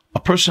a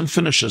person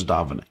finishes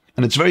davening,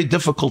 and it's very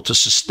difficult to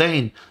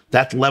sustain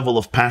that level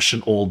of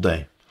passion all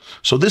day.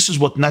 So this is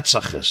what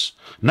netzach is.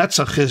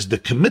 Netzach is the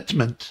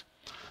commitment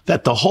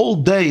that the whole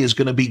day is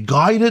going to be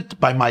guided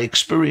by my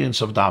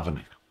experience of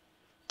davening.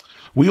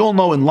 We all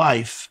know in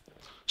life,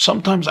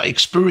 sometimes I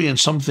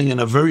experience something in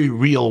a very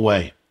real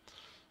way.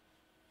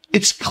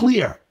 It's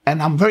clear,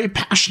 and I'm very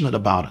passionate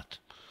about it.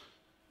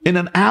 In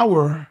an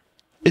hour,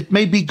 it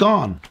may be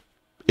gone.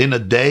 In a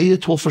day,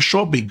 it will for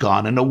sure be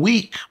gone. In a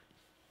week,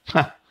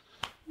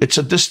 it's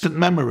a distant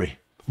memory.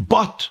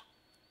 But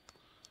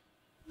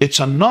it's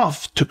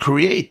enough to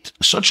create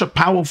such a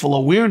powerful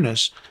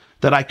awareness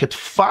that I could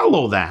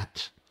follow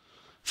that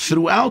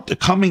throughout the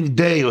coming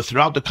day or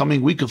throughout the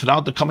coming week or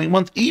throughout the coming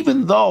month,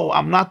 even though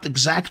I'm not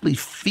exactly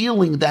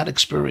feeling that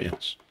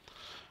experience.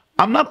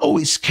 I'm not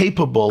always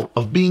capable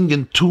of being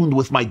in tune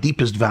with my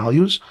deepest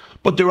values,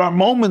 but there are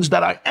moments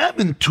that I am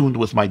in tune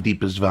with my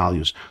deepest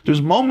values.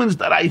 There's moments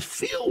that I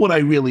feel what I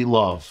really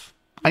love.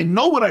 I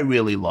know what I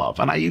really love,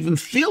 and I even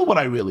feel what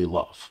I really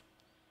love.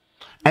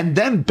 And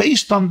then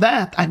based on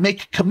that, I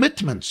make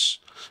commitments,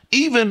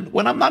 even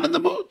when I'm not in the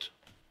mood.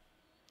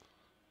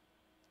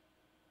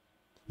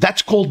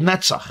 That's called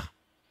Netzach.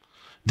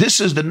 This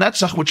is the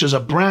Netzach, which is a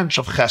branch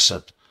of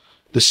Chesed.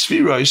 The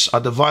Spheros are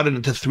divided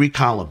into 3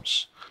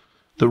 columns.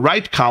 The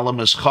right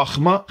column is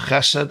Chachma,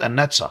 Chesed, and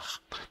Netzach.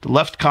 The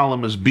left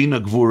column is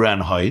Bina, Gvura,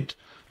 and Hod.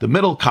 The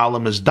middle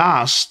column is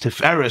Das,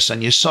 Tiferes,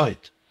 and Yesod.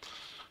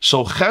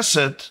 So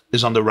Chesed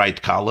is on the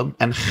right column,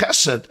 and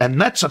Chesed and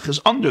Netzach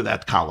is under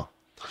that column.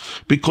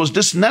 Because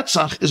this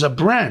Netzach is a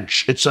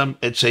branch. It's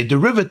a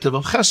derivative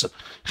of Chesed.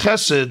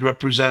 Chesed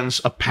represents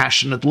a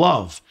passionate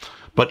love.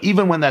 But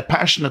even when that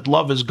passionate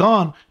love is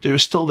gone, there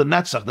is still the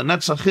Netzach. The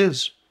Netzach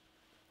is,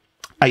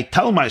 I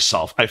tell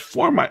myself, I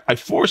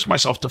force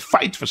myself to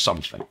fight for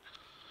something.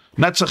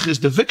 Netzach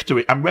is the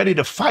victory. I'm ready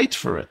to fight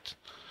for it.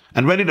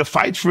 And ready to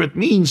fight for it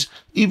means,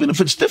 even if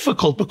it's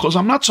difficult, because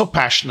I'm not so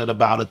passionate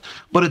about it,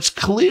 but it's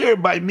clear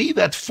by me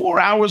that 4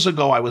 hours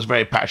ago I was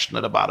very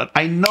passionate about it.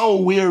 I know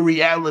where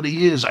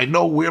reality is. I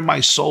know where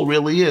my soul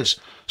really is.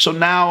 So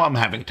now I'm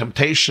having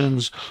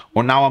temptations,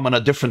 or now I'm in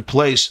a different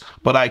place,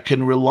 but I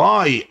can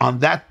rely on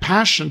that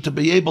passion to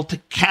be able to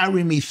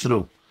carry me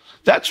through.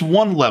 That's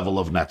one level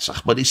of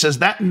Netzach. But he says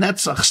that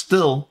Netzach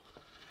still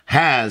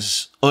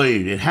has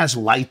oir, it has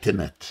light in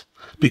it,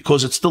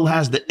 because it still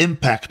has the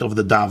impact of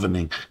the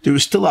davening. There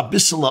is still a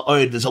bisala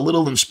oir, there's a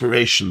little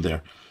inspiration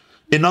there.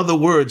 In other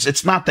words,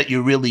 it's not that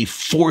you're really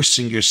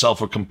forcing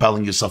yourself or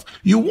compelling yourself.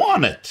 You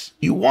want it.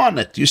 You want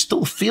it. You're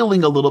still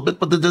feeling a little bit,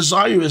 but the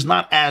desire is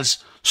not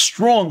as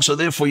strong, so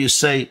therefore you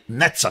say,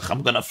 Netzach,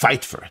 I'm going to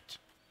fight for it.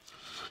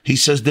 He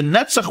says the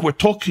Netzach we're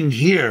talking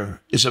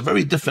here is a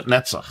very different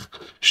Netzach.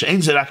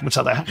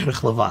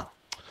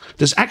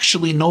 There's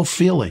actually no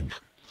feeling.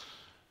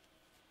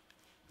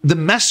 The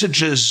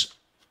messages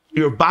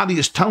your body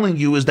is telling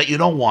you is that you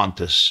don't want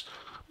this,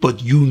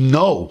 but you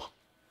know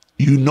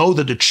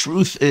that the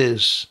truth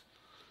is,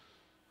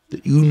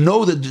 that you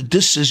know that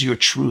this is your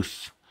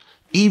truth,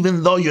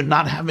 even though you're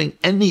not having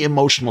any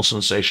emotional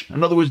sensation.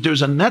 In other words,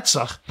 there's a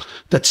Netzach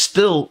that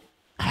still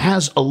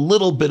has a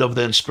little bit of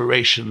the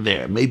inspiration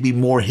there, maybe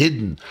more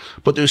hidden,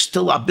 but there's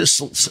still a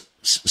bissel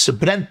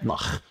sebrennt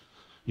noch.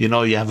 You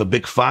know, you have a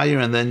big fire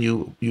and then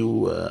you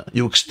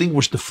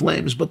extinguish the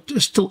flames, but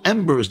there's still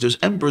embers. There's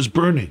embers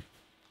burning.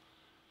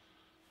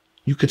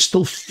 You could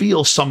still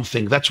feel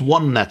something. That's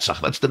one Netzach.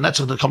 That's the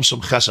Netzach that comes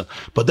from Chesed.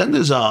 But then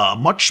there's a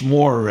much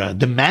more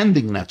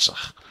demanding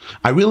Netzach.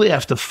 I really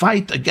have to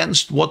fight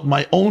against what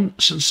my own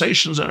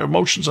sensations and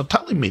emotions are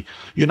telling me.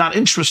 You're not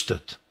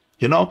interested.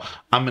 You know,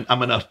 I'm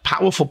in a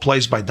powerful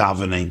place by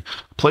davening,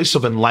 a place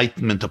of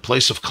enlightenment, a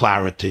place of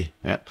clarity.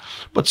 Yeah?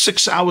 But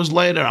 6 hours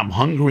later, I'm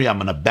hungry,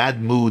 I'm in a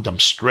bad mood, I'm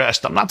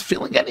stressed, I'm not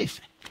feeling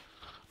anything.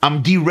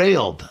 I'm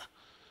derailed.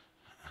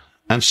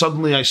 And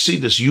suddenly I see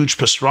this huge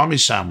pastrami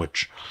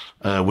sandwich,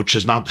 which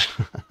is not,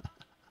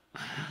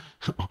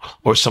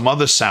 or some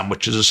other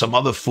sandwiches or some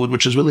other food,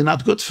 which is really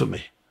not good for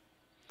me.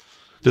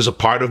 There's a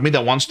part of me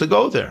that wants to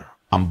go there.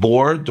 I'm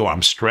bored, or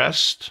I'm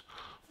stressed,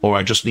 or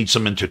I just need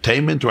some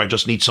entertainment, or I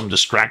just need some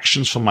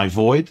distractions from my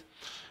void.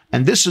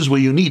 And this is where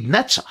you need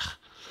Netzach.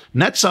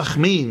 Netzach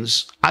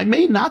means I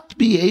may not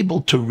be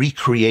able to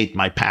recreate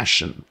my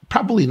passion.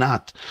 Probably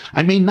not.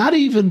 I may not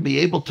even be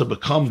able to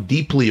become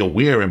deeply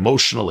aware,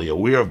 emotionally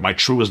aware of my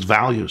truest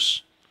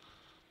values.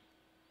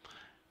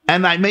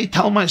 And I may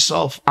tell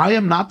myself, I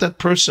am not that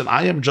person.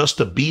 I am just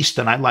a beast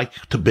and I like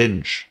to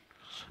binge.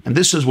 And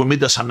this is where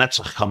Midas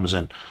HaNetzach comes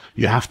in.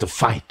 You have to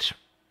fight.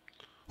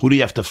 Who do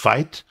you have to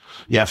fight?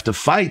 You have to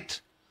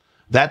fight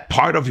that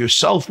part of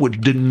yourself which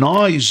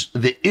denies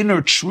the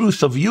inner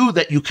truth of you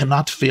that you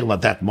cannot feel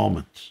at that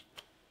moment.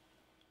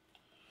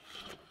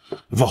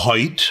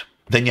 V'hoid,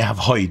 then you have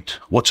hoid.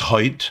 What's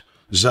hoid?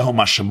 Zehu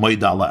ma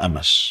shemoida ala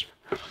emes.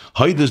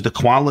 Hoid is the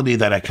quality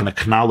that I can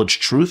acknowledge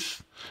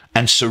truth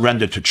and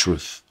surrender to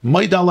truth.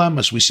 Moida ala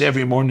emes, we say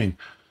every morning.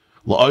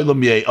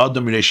 La'olam yei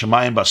adam yirei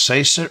shemayim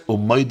b'seiser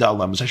u'moida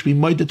ala emes. I should be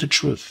moida to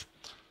truth.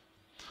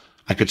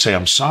 I could say,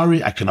 I'm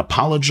sorry, I can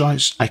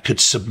apologize, I could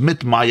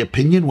submit my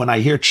opinion. When I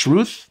hear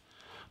truth,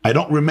 I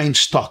don't remain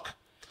stuck.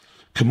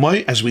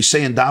 As we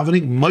say in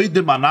davening,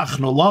 Moedim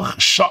anachnu lach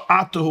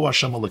sha'atuhu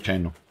Hashem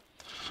Elokeinu.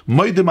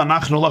 Moedim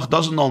anachnu lach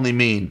doesn't only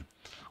mean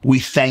we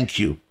thank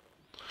you,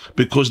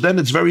 because then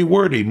it's very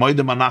wordy.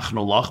 Moedim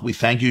anachnu lach, we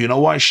thank you. You know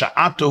why?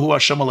 Sha'atuhu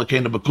Hashem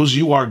Elokeinu, because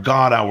you are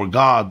God, our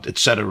God,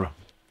 etc.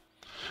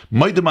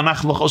 Moedim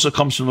anachnu lach also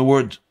comes from the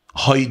word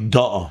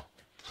Hoidah.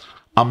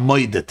 I'm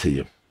moide to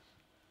you.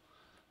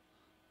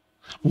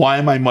 Why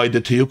am I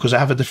moide to you? Because I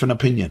have a different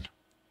opinion.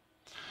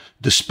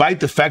 Despite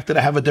the fact that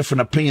I have a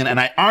different opinion and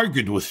I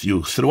argued with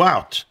you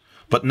throughout,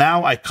 but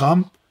now I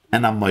come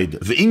and I'm moide.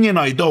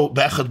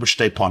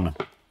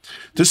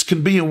 This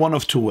can be in one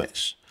of two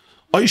ways.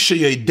 There's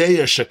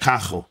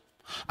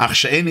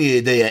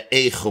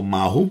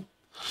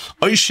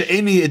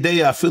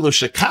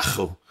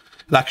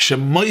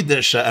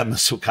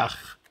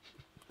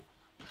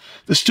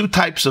two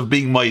types of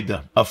being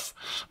moide,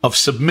 of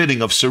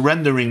submitting, of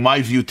surrendering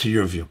my view to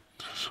your view.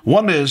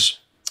 One is,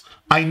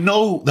 I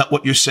know that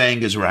what you're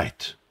saying is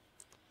right,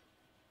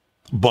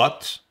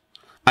 but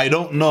I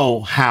don't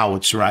know how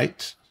it's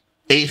right.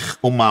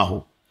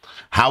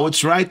 How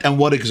it's right and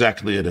what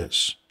exactly it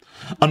is.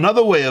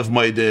 Another way of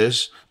moide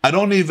is, I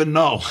don't even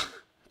know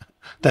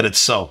that it's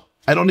so.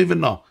 I don't even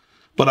know.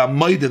 But I'm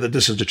moide that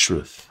this is the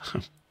truth.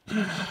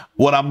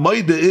 What I'm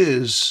moide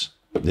is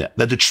that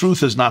the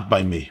truth is not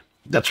by me.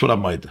 That's what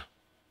I'm moide.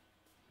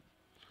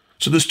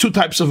 So there's two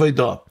types of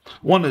Adar.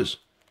 One is,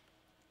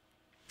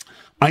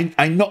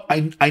 I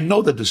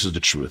know that this is the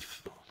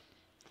truth.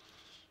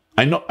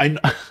 I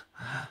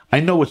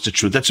know it's the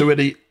truth. That's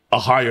already a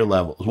higher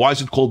level. Why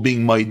is it called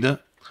being moide?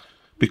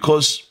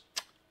 Because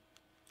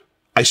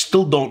I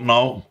still don't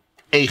know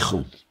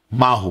eichu,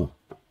 mahu,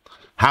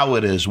 how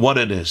it is, what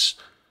it is.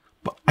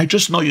 But I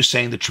just know you're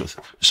saying the truth.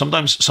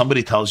 Sometimes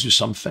somebody tells you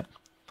something,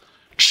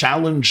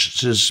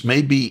 challenges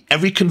maybe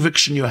every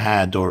conviction you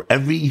had or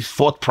every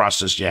thought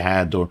process you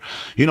had, or,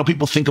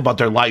 people think about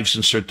their lives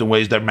in certain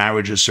ways, their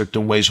marriages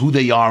certain ways, who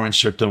they are in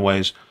certain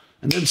ways.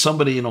 And then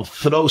somebody,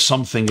 throws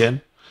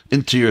something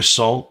into your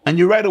soul, and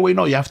you right away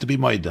know you have to be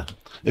moide.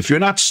 If you're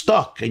not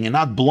stuck and you're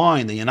not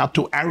blind and you're not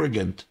too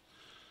arrogant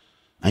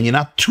and you're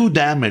not too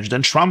damaged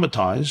and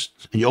traumatized,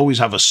 and you always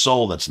have a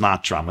soul that's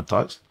not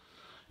traumatized,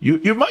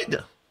 you're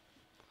moide.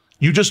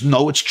 You just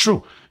know it's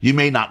true. You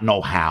may not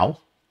know how.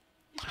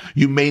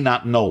 You may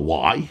not know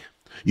why.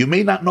 You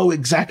may not know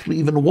exactly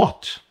even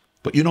what,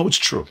 but you know it's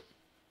true.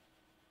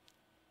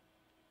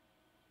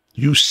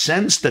 You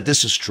sense that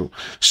this is true.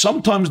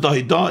 Sometimes the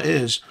Haidah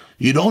is,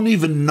 you don't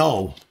even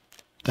know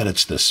that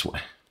it's this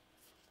way,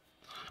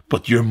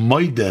 but you're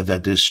moide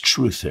that there's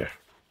truth here.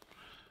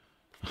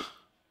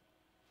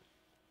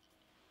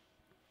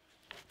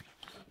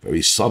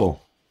 Very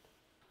subtle.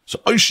 So,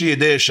 I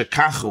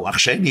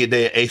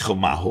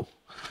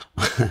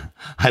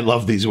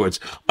love these words.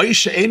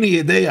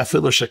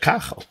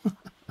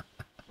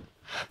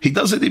 He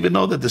doesn't even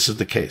know that this is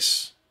the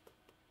case.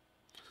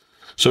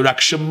 So,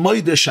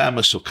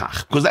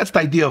 because that's the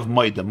idea of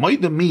moide.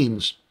 Moide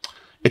means,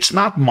 it's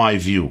not my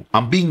view.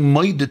 I'm being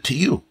moide to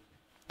you.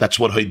 That's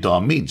what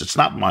Haidah means. It's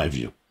not my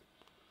view.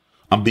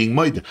 I'm being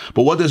moide.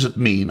 But what does it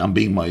mean, I'm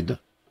being moide?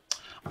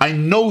 I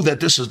know that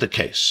this is the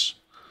case,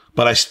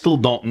 but I still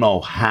don't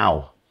know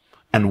how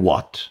and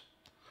what.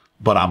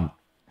 But I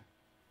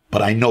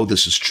know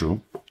this is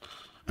true.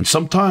 And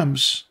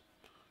sometimes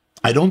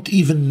I don't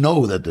even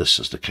know that this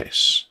is the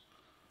case,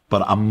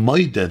 but I'm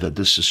moide that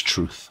this is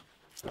truth.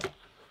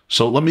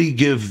 So let me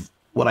give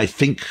what I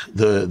think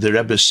the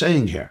Rebbe is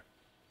saying here.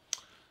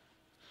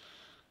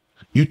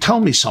 You tell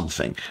me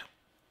something.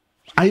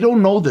 I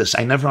don't know this.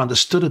 I never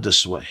understood it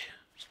this way.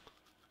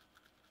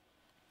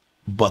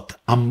 But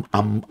I'm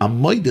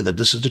moide that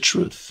this is the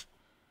truth.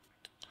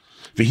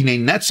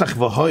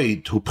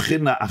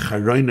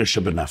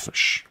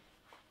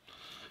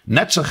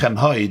 Netzach and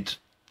Hoid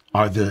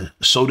are the,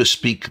 so to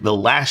speak, the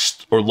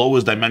last or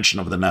lowest dimension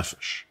of the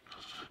nefesh.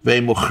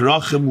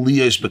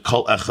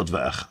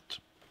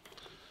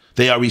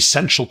 They are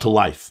essential to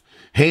life.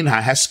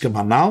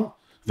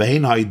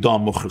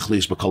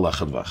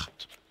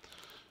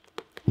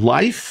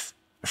 Life,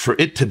 for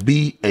it to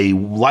be a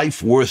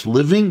life worth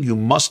living, you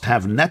must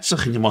have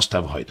netzach and you must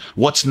have Hoid.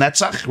 What's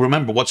netzach?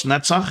 Remember, what's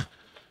netzach?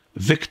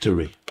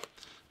 Victory.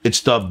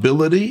 It's the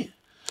ability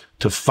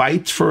to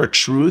fight for a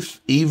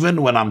truth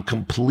even when I'm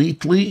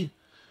completely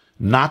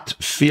not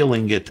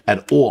feeling it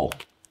at all.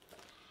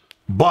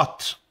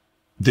 But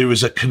there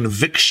is a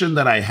conviction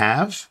that I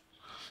have,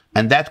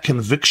 and that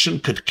conviction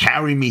could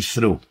carry me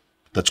through.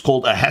 That's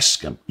called a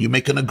heskem. You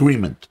make an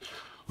agreement.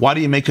 Why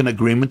do you make an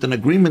agreement? An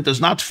agreement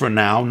is not for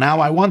now. Now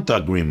I want the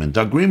agreement.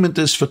 The agreement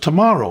is for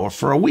tomorrow or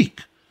for a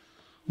week.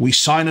 We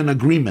sign an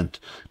agreement.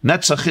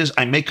 Netzach is,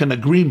 I make an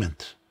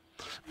agreement.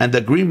 And the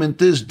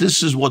agreement is,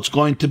 this is what's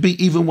going to be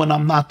even when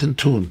I'm not in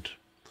tune.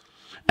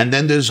 And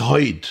then there's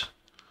Hoid.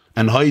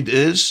 And Hoid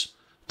is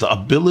the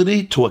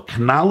ability to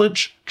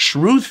acknowledge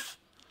truth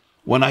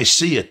when I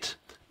see it,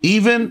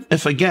 even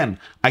if, again,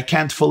 I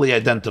can't fully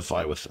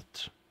identify with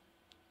it.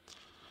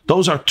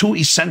 Those are two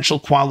essential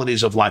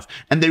qualities of life,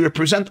 and they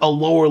represent a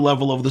lower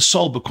level of the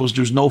soul because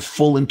there's no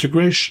full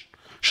integration.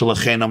 That's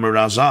why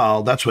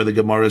the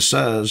Gemara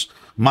says,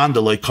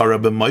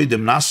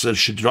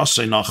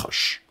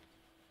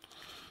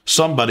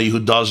 somebody who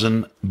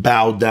doesn't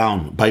bow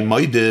down by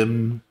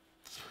moedim,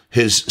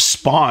 his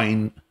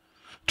spine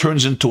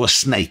turns into a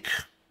snake.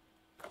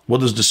 What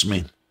does this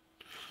mean?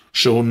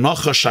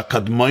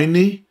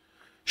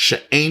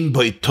 she'ein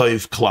boi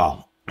toiv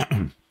klal.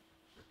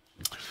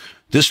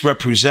 This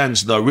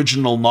represents the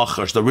original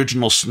nachash, the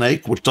original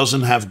snake, which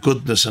doesn't have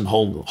goodness and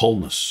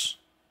wholeness.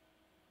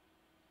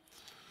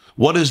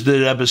 What is the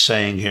Rebbe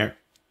saying here?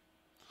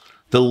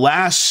 The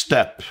last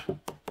step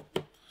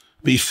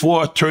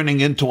before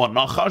turning into a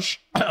nachash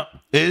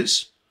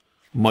is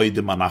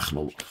moedim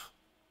anachnu.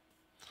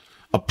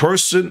 A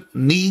person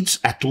needs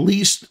at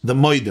least the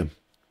moedim.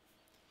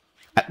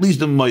 At least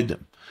the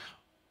moedim.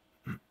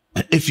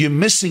 If you're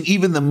missing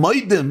even the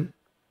moedim,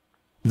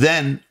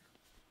 then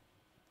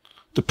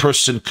the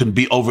person can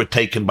be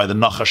overtaken by the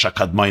nachash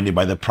hakadmaini,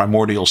 by the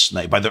primordial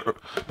snake, by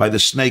the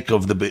snake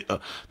of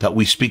that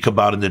we speak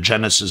about in the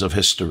genesis of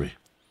history.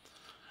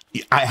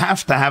 I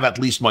have to have at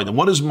least moedim.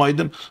 What is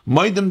moedim?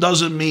 Moedim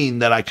doesn't mean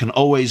that I can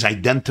always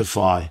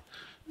identify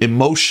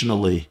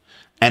emotionally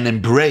and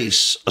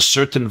embrace a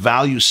certain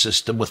value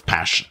system with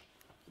passion.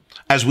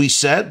 As we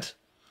said,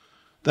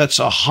 that's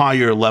a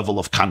higher level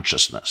of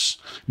consciousness.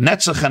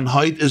 Netzach and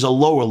Haid is a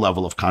lower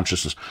level of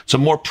consciousness. It's a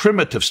more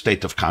primitive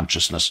state of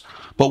consciousness.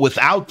 But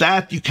without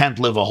that, you can't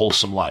live a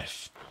wholesome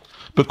life.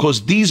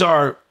 Because these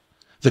are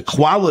the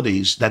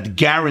qualities that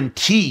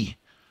guarantee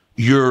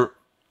your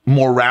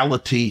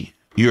morality,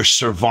 your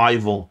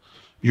survival,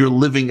 you're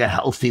living a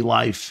healthy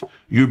life,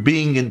 you're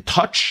being in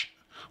touch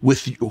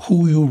with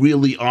who you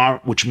really are,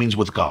 which means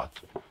with God.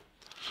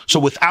 So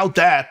without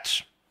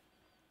that,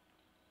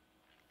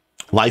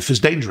 life is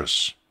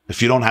dangerous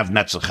if you don't have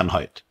netzach and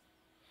hayt.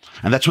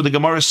 And that's what the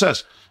Gemara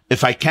says.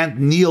 If I can't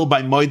kneel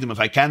by moedim, if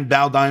I can't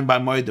bow down by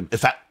moedim,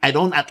 if I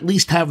don't at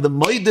least have the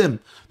moedim,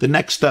 the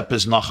next step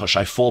is nachash,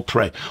 I fall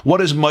prey.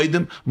 What is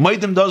moedim?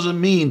 Moedim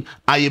doesn't mean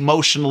I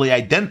emotionally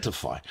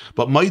identify,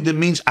 but moedim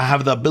means I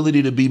have the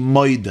ability to be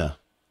moedah.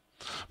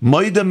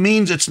 Moedah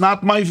means it's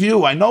not my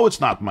view. I know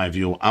it's not my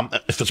view.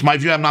 If it's my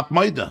view, I'm not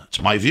moedah.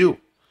 It's my view.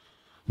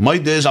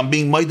 Moedah is I'm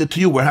being moedah to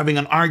you. We're having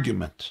an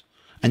argument.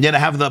 And yet I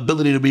have the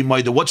ability to be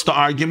moedah. What's the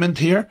argument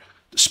here?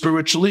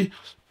 Spiritually,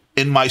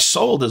 in my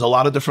soul, there's a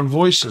lot of different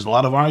voices, a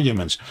lot of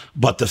arguments.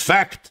 But the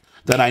fact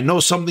that I know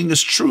something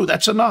is true,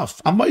 that's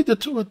enough. I'm moedah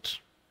to it.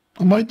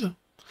 I'm moedah.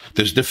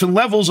 There's different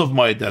levels of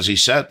moedah, as he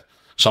said.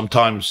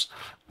 Sometimes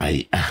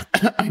I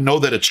know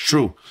that it's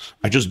true.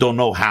 I just don't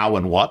know how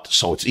and what,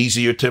 so it's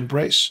easier to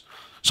embrace.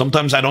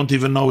 Sometimes I don't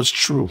even know it's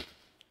true.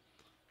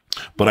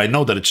 But I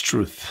know that it's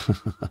truth.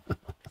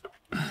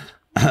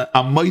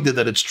 I'm moedah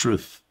that it's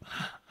truth.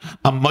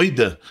 I'm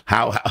moedah.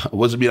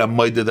 What does it mean I'm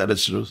moedah that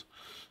it's truth?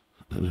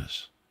 It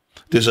is.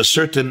 There's a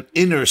certain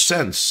inner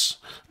sense.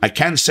 I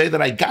can't say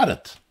that I got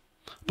it,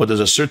 but there's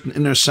a certain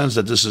inner sense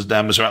that this is the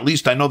emes, or at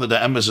least I know that the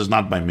emes is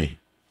not by me.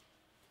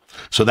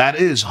 So that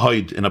is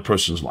haid in a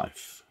person's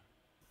life.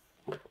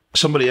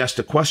 Somebody asked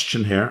a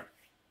question here.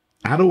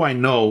 How do I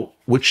know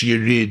which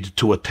yirid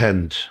to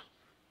attend?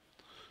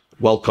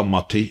 Welcome,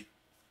 Mati.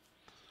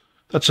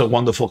 That's a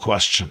wonderful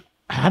question.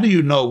 How do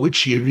you know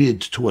which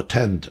yirid to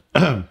attend?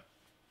 To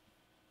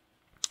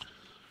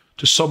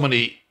so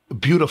many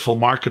beautiful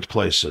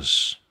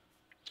marketplaces.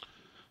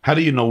 How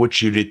do you know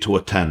which yirid to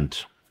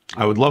attend?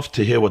 I would love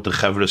to hear what the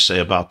Chevra say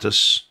about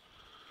this,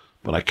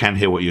 but I can't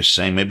hear what you're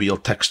saying. Maybe you'll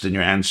text in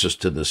your answers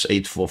to this,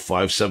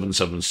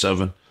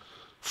 845-777-4707,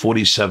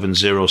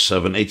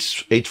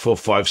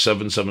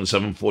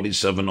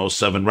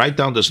 845-777-4707. Write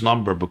down this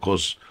number,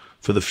 because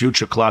for the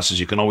future classes,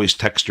 you can always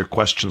text your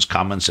questions,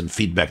 comments, and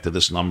feedback to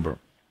this number.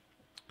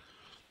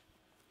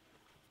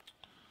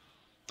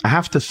 I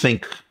have to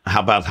think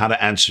about how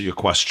to answer your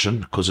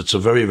question, because it's a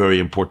very, very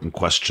important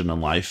question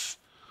in life.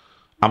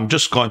 I'm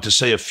just going to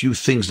say a few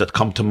things that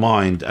come to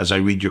mind as I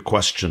read your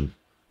question,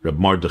 Reb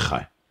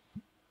Mordechai,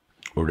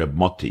 or Reb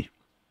Moti.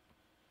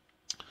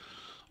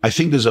 I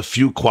think there's a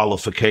few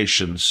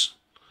qualifications.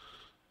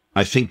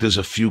 At least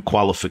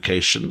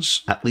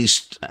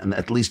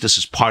this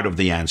is part of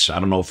the answer.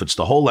 I don't know if it's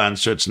the whole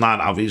answer. It's not,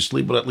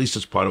 obviously, but at least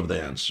it's part of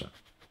the answer.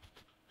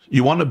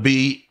 You want to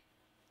be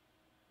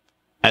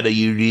at a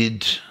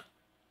yirid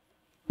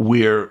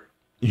where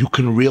you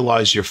can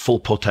realize your full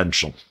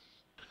potential.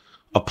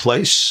 A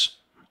place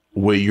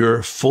where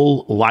your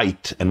full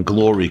light and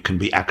glory can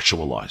be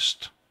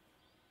actualized.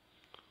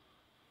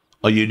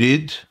 A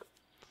yirid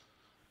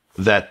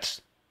that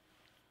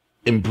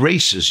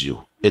embraces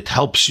you. It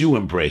helps you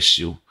embrace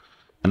you,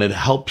 and it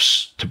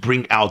helps to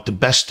bring out the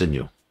best in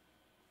you.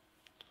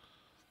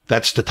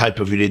 That's the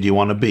type of yirid you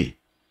want to be.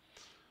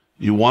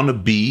 You want to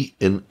be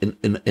in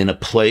a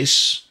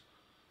place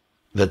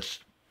that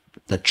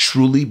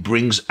truly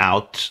brings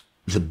out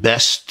the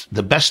best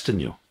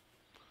in you,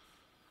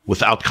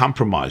 without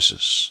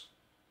compromises.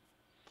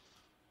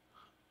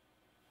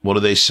 What do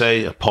they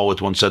say? A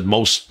poet once said,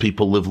 most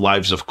people live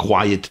lives of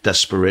quiet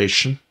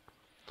desperation.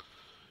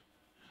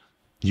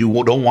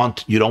 You don't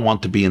want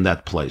to be in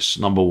that place,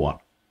 number one.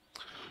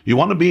 You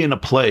want to be in a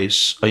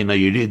place, in a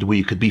yirid, where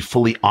you could be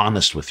fully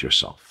honest with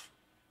yourself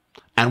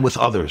and with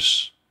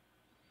others.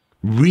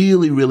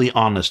 Really, really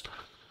honest.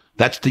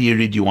 That's the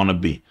yirid you want to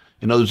be.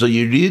 You know, there's a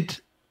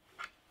yirid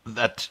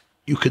that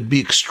you could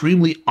be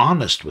extremely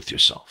honest with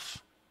yourself.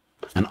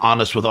 and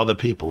honest with other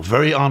people.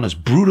 Very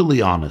honest,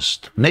 brutally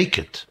honest,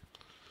 naked.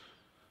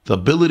 The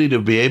ability to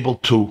be able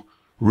to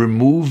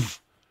remove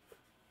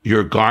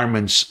your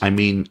garments, I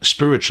mean,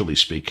 spiritually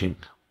speaking,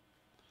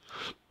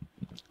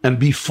 and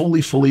be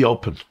fully, fully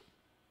open.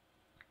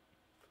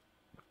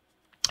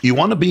 You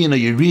want to be in a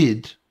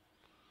Yerid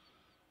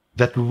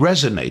that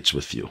resonates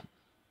with you.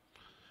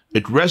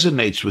 It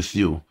resonates with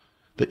you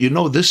that you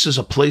know this is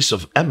a place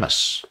of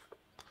emes,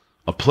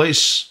 a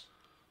place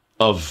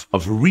of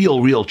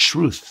real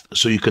truth.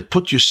 So you could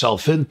put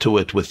yourself into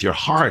it with your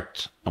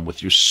heart and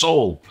with your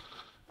soul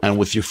and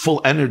with your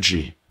full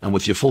energy and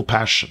with your full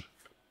passion.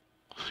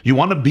 You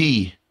want to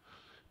be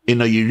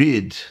in a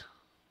Yerid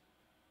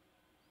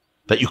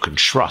that you can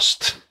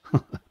trust.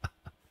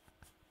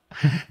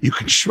 You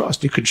can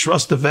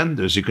trust the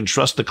vendors, you can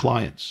trust the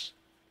clients.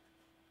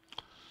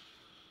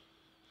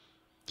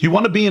 You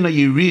want to be in a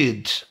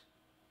Yerid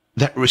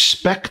that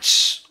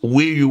respects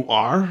where you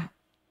are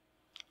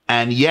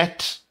and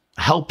yet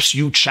helps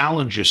you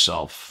challenge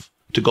yourself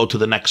to go to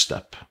the next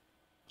step.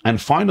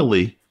 And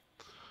finally,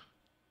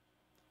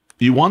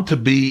 you want to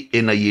be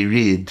in a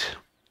Yerid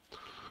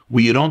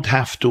where you don't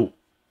have to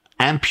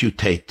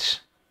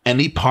amputate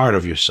any part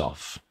of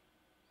yourself.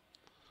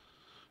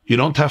 You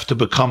don't have to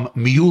become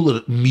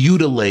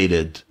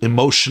mutilated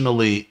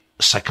emotionally,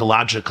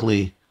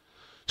 psychologically,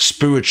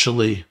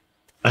 spiritually.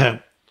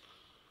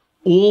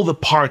 All the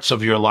parts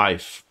of your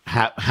life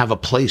have a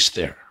place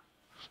there,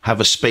 have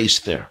a space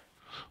there,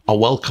 a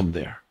welcome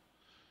there.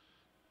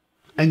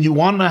 And you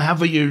want to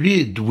have a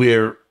Yerid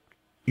where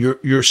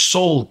your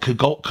soul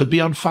could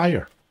be on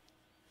fire.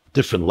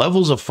 Different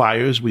levels of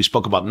fires. We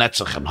spoke about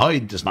Netzach and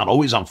Hoid. It's not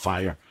always on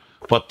fire.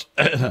 But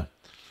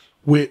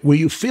where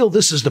you feel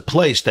this is the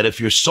place that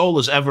if your soul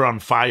is ever on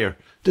fire,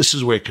 this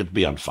is where it could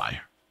be on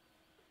fire.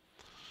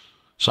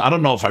 So I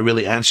don't know if I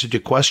really answered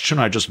your question.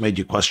 I just made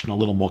your question a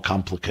little more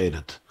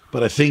complicated.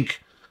 But I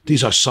think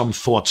these are some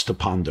thoughts to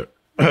ponder.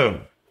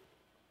 Okay,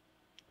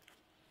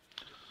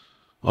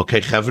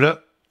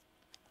 Chevra,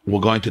 we're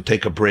going to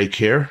take a break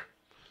here.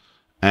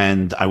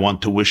 And I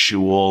want to wish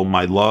you all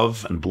my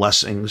love and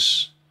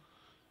blessings.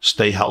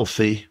 Stay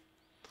healthy.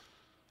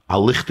 A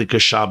lichtige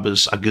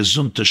Shabbos, a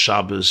gesunde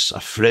Shabbos, a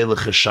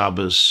freiliche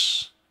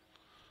Shabbos.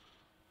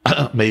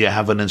 May you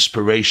have an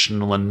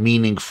inspirational and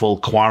meaningful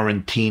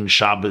quarantine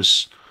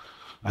Shabbos.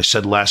 I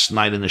said last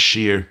night in the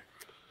Shir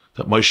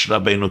that Moshe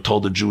Rabbeinu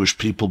told the Jewish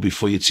people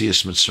before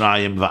Yetzias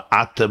Mitzrayim,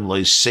 "Va'atem lo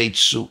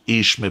yiseitzu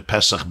ish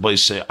mepesach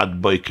boisei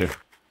ad boiker."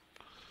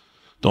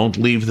 Don't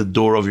leave the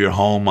door of your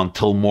home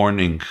until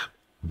morning.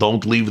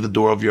 Don't leave the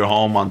door of your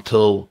home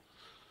until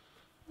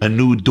a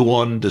new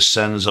dawn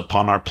descends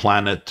upon our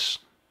planet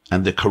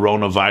and the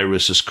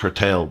coronavirus is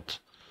curtailed.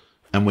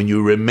 And when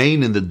you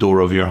remain in the door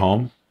of your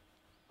home,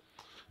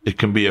 it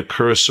can be a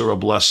curse or a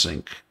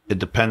blessing. It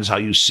depends how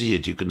you see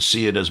it. You can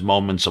see it as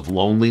moments of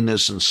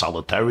loneliness and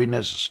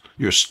solitariness.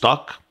 You're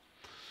stuck.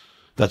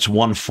 That's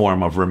one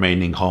form of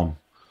remaining home.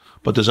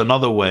 But there's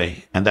another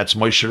way, and that's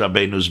Moshe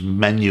Rabbeinu's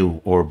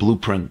menu or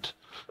blueprint.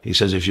 He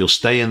says, if you'll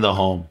stay in the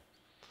home,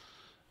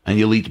 and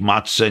you'll eat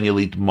matzah, and you'll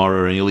eat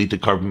maror, and you'll eat the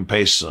korban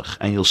pesach,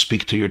 and you'll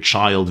speak to your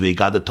child,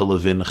 v'yigadet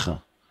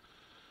levincha,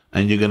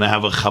 and you're going to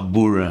have a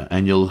chabura,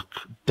 and you'll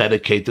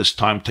dedicate this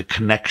time to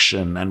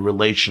connection and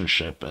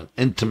relationship and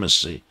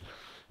intimacy,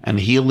 and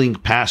healing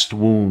past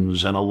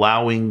wounds, and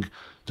allowing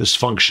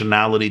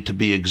dysfunctionality to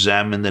be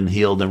examined and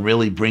healed, and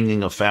really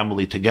bringing a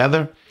family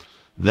together,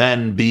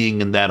 then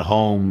being in that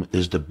home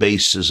is the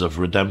basis of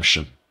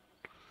redemption.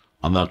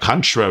 On the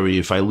contrary,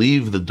 if I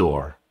leave the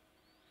door,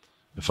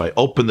 if I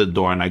open the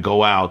door and I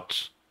go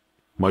out,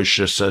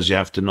 Moshe says you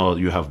have to know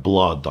you have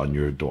blood on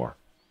your door.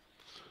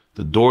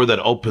 The door that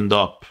opened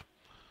up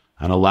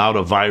and allowed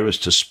a virus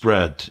to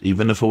spread,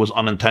 even if it was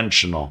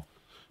unintentional,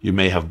 you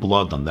may have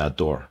blood on that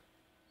door.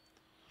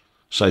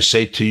 So I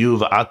say to you,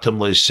 V'atem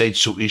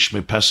le'seitzu ish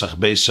mepesach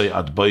beisei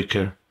ad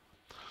boiker.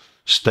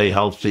 Stay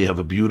healthy, have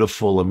a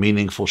beautiful, a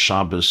meaningful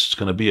Shabbos. It's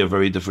going to be a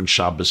very different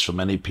Shabbos for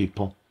many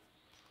people.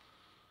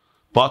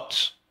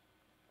 But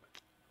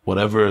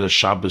whatever the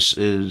Shabbos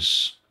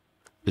is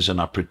an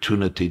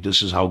opportunity.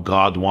 This is how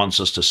God wants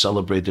us to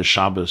celebrate the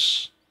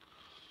Shabbos.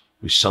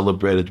 We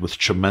celebrate it with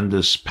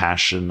tremendous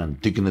passion and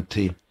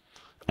dignity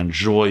and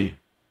joy,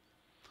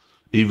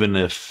 even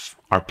if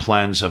our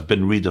plans have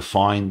been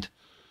redefined.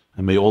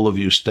 And may all of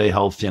you stay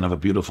healthy and have a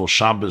beautiful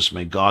Shabbos.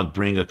 May God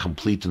bring a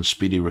complete and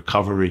speedy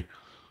recovery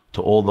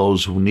to all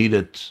those who need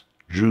it,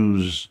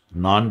 Jews,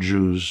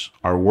 non-Jews,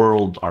 our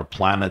world, our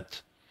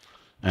planet.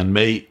 And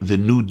may the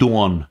new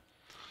dawn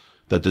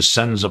that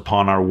descends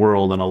upon our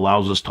world and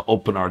allows us to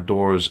open our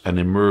doors and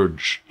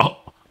emerge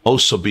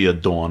also be a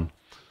dawn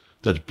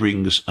that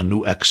brings a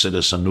new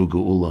exodus, a new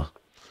geula.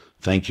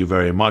 Thank you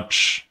very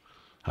much.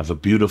 Have a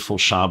beautiful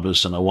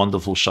Shabbos and a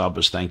wonderful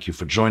Shabbos. Thank you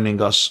for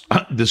joining us.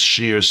 This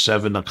Shir,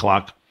 7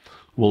 o'clock,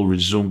 will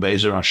resume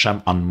Be'ezer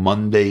Hashem on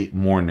Monday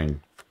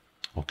morning.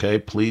 Okay,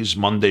 please,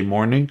 Monday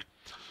morning.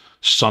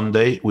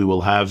 Sunday, we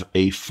will have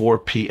a 4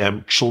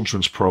 p.m.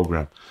 children's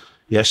program.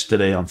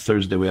 Yesterday, on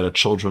Thursday, we had a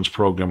children's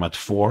program at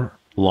 4,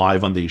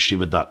 live on the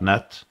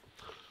yeshiva.net.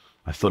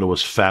 I thought it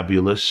was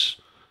fabulous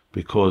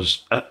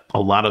because a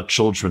lot of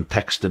children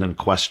texted in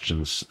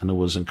questions, and it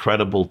was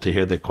incredible to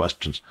hear their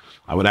questions.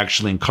 I would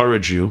actually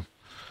encourage you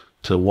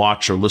to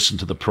watch or listen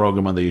to the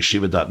program on the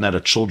yeshiva.net, a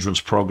children's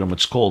program.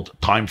 It's called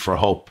Time for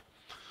Hope.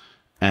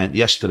 And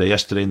yesterday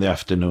in the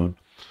afternoon,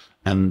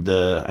 and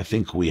I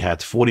think we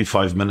had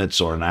 45 minutes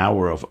or an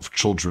hour of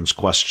children's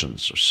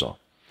questions or so.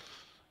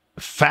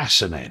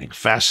 Fascinating.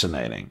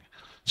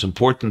 It's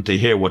important to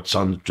hear what's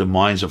on the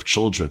minds of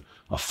children.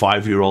 A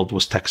 5-year-old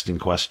was texting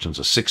questions.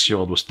 A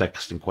 6-year-old was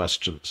texting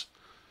questions.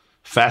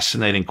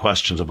 Fascinating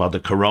questions about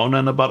the corona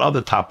and about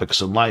other topics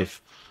in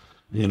life.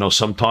 You know,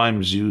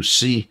 sometimes you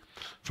see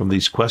from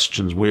these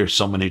questions where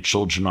so many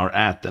children are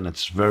at, and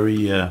it's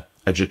very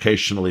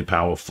educationally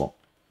powerful.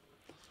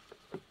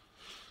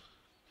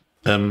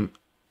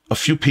 A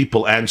few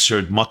people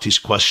answered Mati's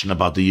question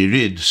about the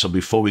Yirid, so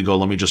before we go,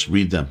 let me just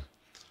read them.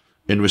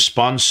 In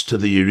response to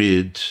the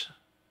Yirid,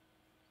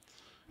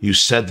 you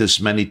said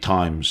this many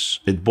times.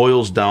 It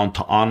boils down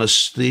to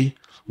honesty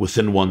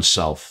within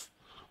oneself.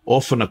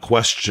 Often a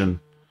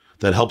question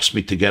that helps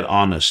me to get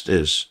honest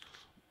is,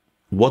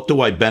 what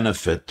do I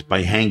benefit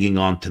by hanging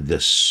on to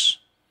this?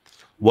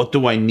 What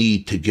do I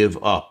need to give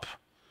up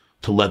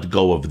to let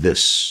go of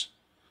this?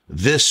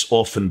 This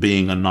often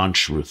being a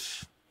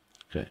non-truth.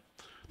 Okay,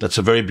 that's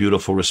a very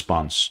beautiful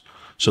response.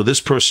 So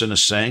this person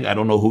is saying, I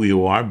don't know who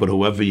you are, but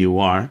whoever you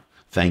are,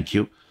 thank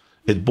you.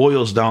 It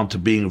boils down to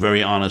being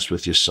very honest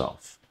with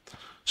yourself.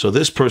 So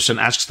this person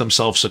asks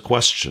themselves a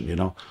question, you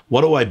know,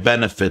 what do I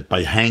benefit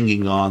by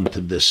hanging on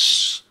to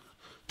this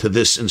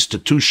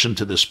institution,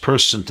 to this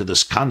person, to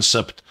this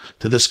concept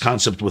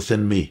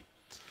within me?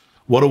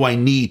 What do I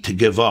need to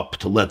give up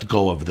to let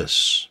go of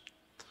this?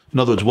 In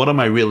other words, what am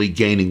I really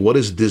gaining? What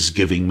is this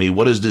giving me?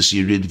 What is this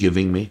Yirid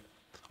giving me?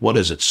 What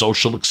is it?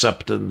 Social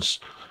acceptance,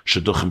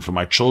 shidduchim for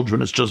my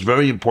children? It's just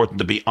very important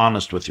to be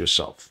honest with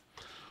yourself.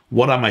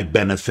 What am I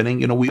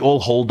benefiting? You know, we all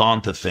hold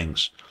on to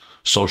things.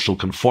 Social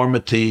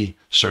conformity,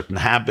 certain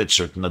habits,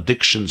 certain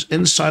addictions,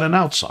 inside and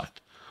outside.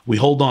 We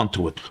hold on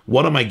to it.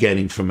 What am I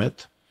getting from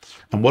it?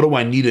 And what do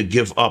I need to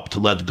give up to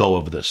let go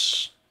of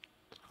this?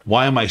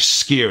 Why am I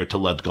scared to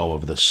let go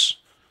of this?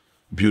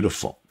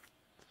 Beautiful.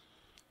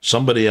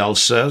 Somebody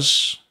else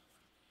says,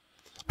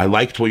 I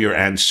liked your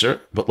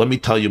answer, but let me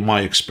tell you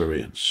my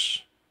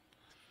experience.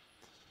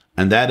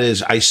 And that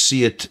is, I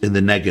see it in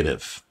the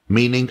negative,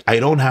 meaning I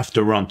don't have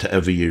to run to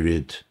every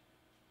Yirid.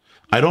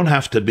 I don't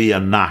have to be a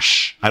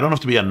nash. I don't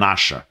have to be a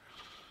nasher.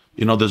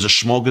 You know, there's a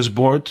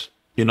smorgasbord.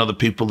 You know, the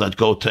people that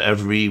go to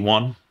every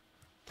one.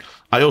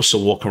 I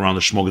also walk around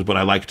the smorgasbord.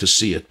 I like to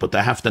see it. But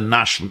I have to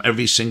nash from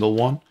every single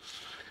one.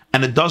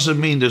 And it doesn't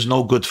mean there's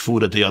no good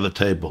food at the other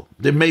table.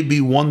 There may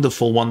be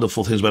wonderful,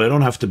 wonderful things, but I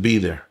don't have to be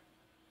there.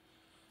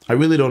 I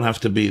really don't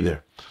have to be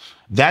there.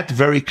 That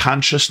very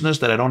consciousness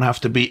that I don't have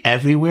to be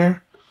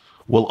everywhere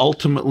will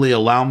ultimately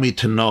allow me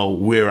to know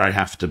where I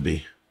have to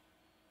be.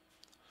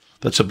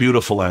 That's a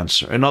beautiful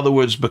answer. In other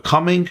words,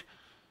 becoming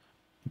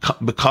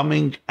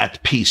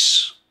at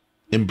peace,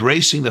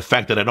 embracing the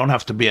fact that I don't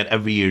have to be at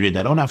every Yirid,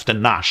 I don't have to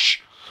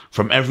nash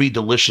from every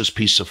delicious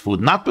piece of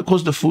food. Not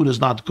because the food is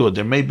not good.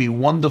 There may be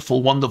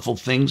wonderful, wonderful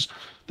things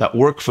that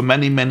work for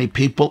many, many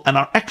people and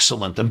are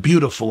excellent and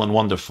beautiful and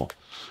wonderful.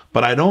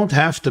 But I don't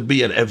have to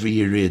be at every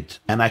Yirid,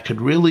 and I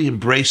could really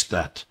embrace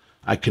that.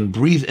 I can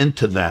breathe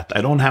into that.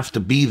 I don't have to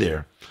be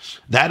there.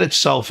 That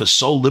itself is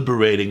so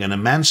liberating and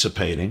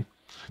emancipating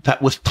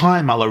that with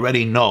time, I'll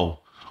already know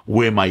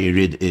where my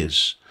Yirid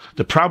is.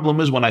 The problem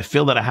is when I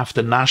feel that I have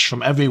to nash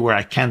from everywhere,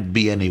 I can't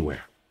be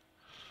anywhere.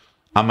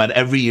 I'm at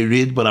every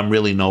Yirid, but I'm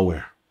really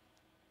nowhere.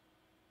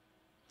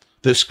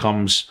 This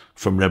comes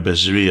from Rebbe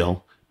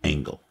Zriel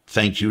Engel.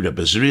 Thank you,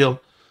 Rebbe Zriel.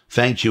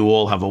 Thank you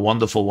all. Have a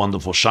wonderful,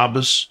 wonderful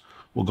Shabbos.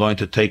 We're going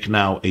to take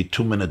now a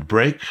 2-minute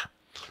break,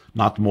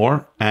 not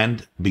more,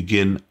 and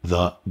begin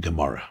the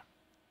Gemara.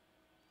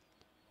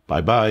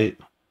 Bye-bye.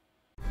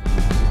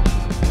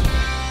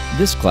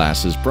 This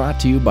class is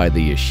brought to you by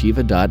the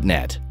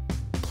yeshiva.net.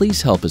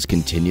 Please help us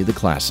continue the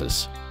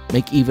classes.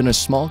 Make even a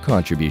small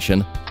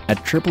contribution at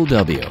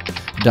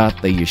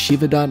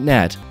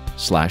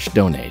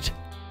www.theyeshiva.net/donate.